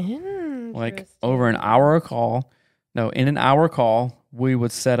 Like over an hour call. No, in an hour call, we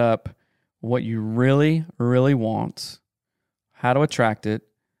would set up what you really, really want, how to attract it,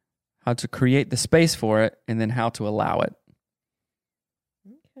 how to create the space for it, and then how to allow it.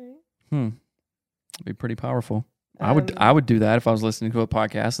 Okay. It'd be pretty powerful. I would do that if I was listening to a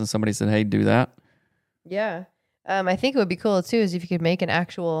podcast and somebody said, hey, do that. Yeah. I think it would be cool too is if you could make an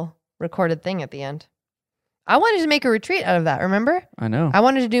actual recorded thing at the end. I wanted to make a retreat out of that, remember? I know. I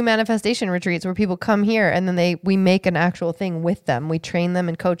wanted to do manifestation retreats where people come here and then we make an actual thing with them. We train them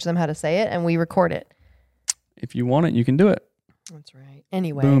and coach them how to say it, and we record it. If you want it, you can do it. That's right.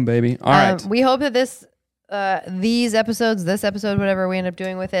 Anyway. Boom, baby. All right. We hope that this episode, whatever we end up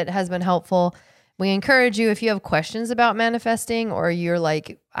doing with it, has been helpful. We encourage you, if you have questions about manifesting, or you're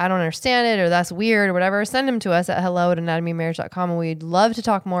like, I don't understand it, or that's weird, or whatever, send them to us at hello@anatomymarriage.com, and we'd love to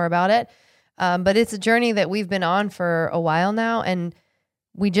talk more about it. But it's a journey that we've been on for a while now, and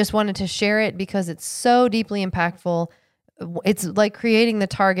we just wanted to share it because it's so deeply impactful. It's like creating the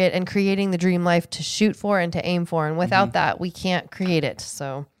target and creating the dream life to shoot for and to aim for. And without that, we can't create it.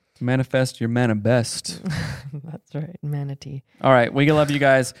 So manifest your manna best. That's right. Manatee. All right. We love you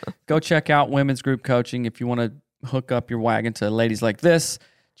guys. Go check out Women's Group Coaching. If you want to hook up your wagon to ladies like this,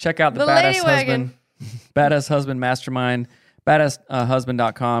 check out the Badass Husband Mastermind,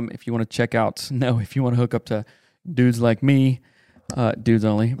 badasshusband.com. If you want to if you want to hook up to dudes like me, dudes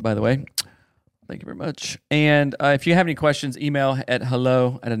only, by the way. Thank you very much. And if you have any questions, email at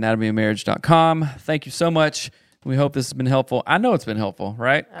hello@anatomyofmarriage.com. Thank you so much. We hope this has been helpful. I know it's been helpful,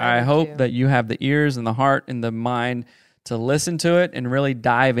 right? I hope that you have the ears and the heart and the mind to listen to it and really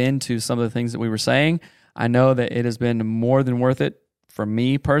dive into some of the things that we were saying. I know that it has been more than worth it for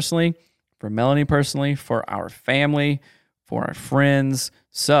me personally, for Melanie personally, for our family, for our friends.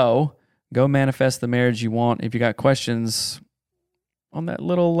 So go manifest the marriage you want. If you got questions on that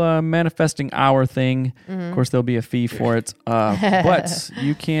little manifesting hour thing, of course, there'll be a fee for it. But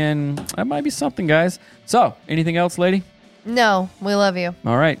you can, that might be something, guys. So anything else, lady? No, we love you.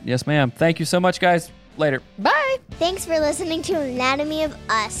 All right. Yes, ma'am. Thank you so much, guys. Later. Bye. Thanks for listening to Anatomy of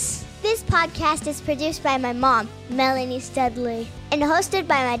Us. This podcast is produced by my mom, Melanie Studley, and hosted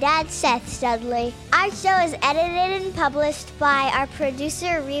by my dad, Seth Studley. Our show is edited and published by our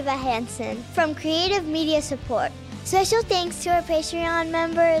producer, Reva Hansen, from Creative Media Support. Special thanks to our Patreon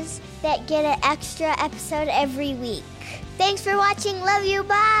members that get an extra episode every week. Thanks for watching. Love you.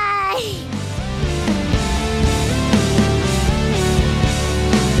 Bye.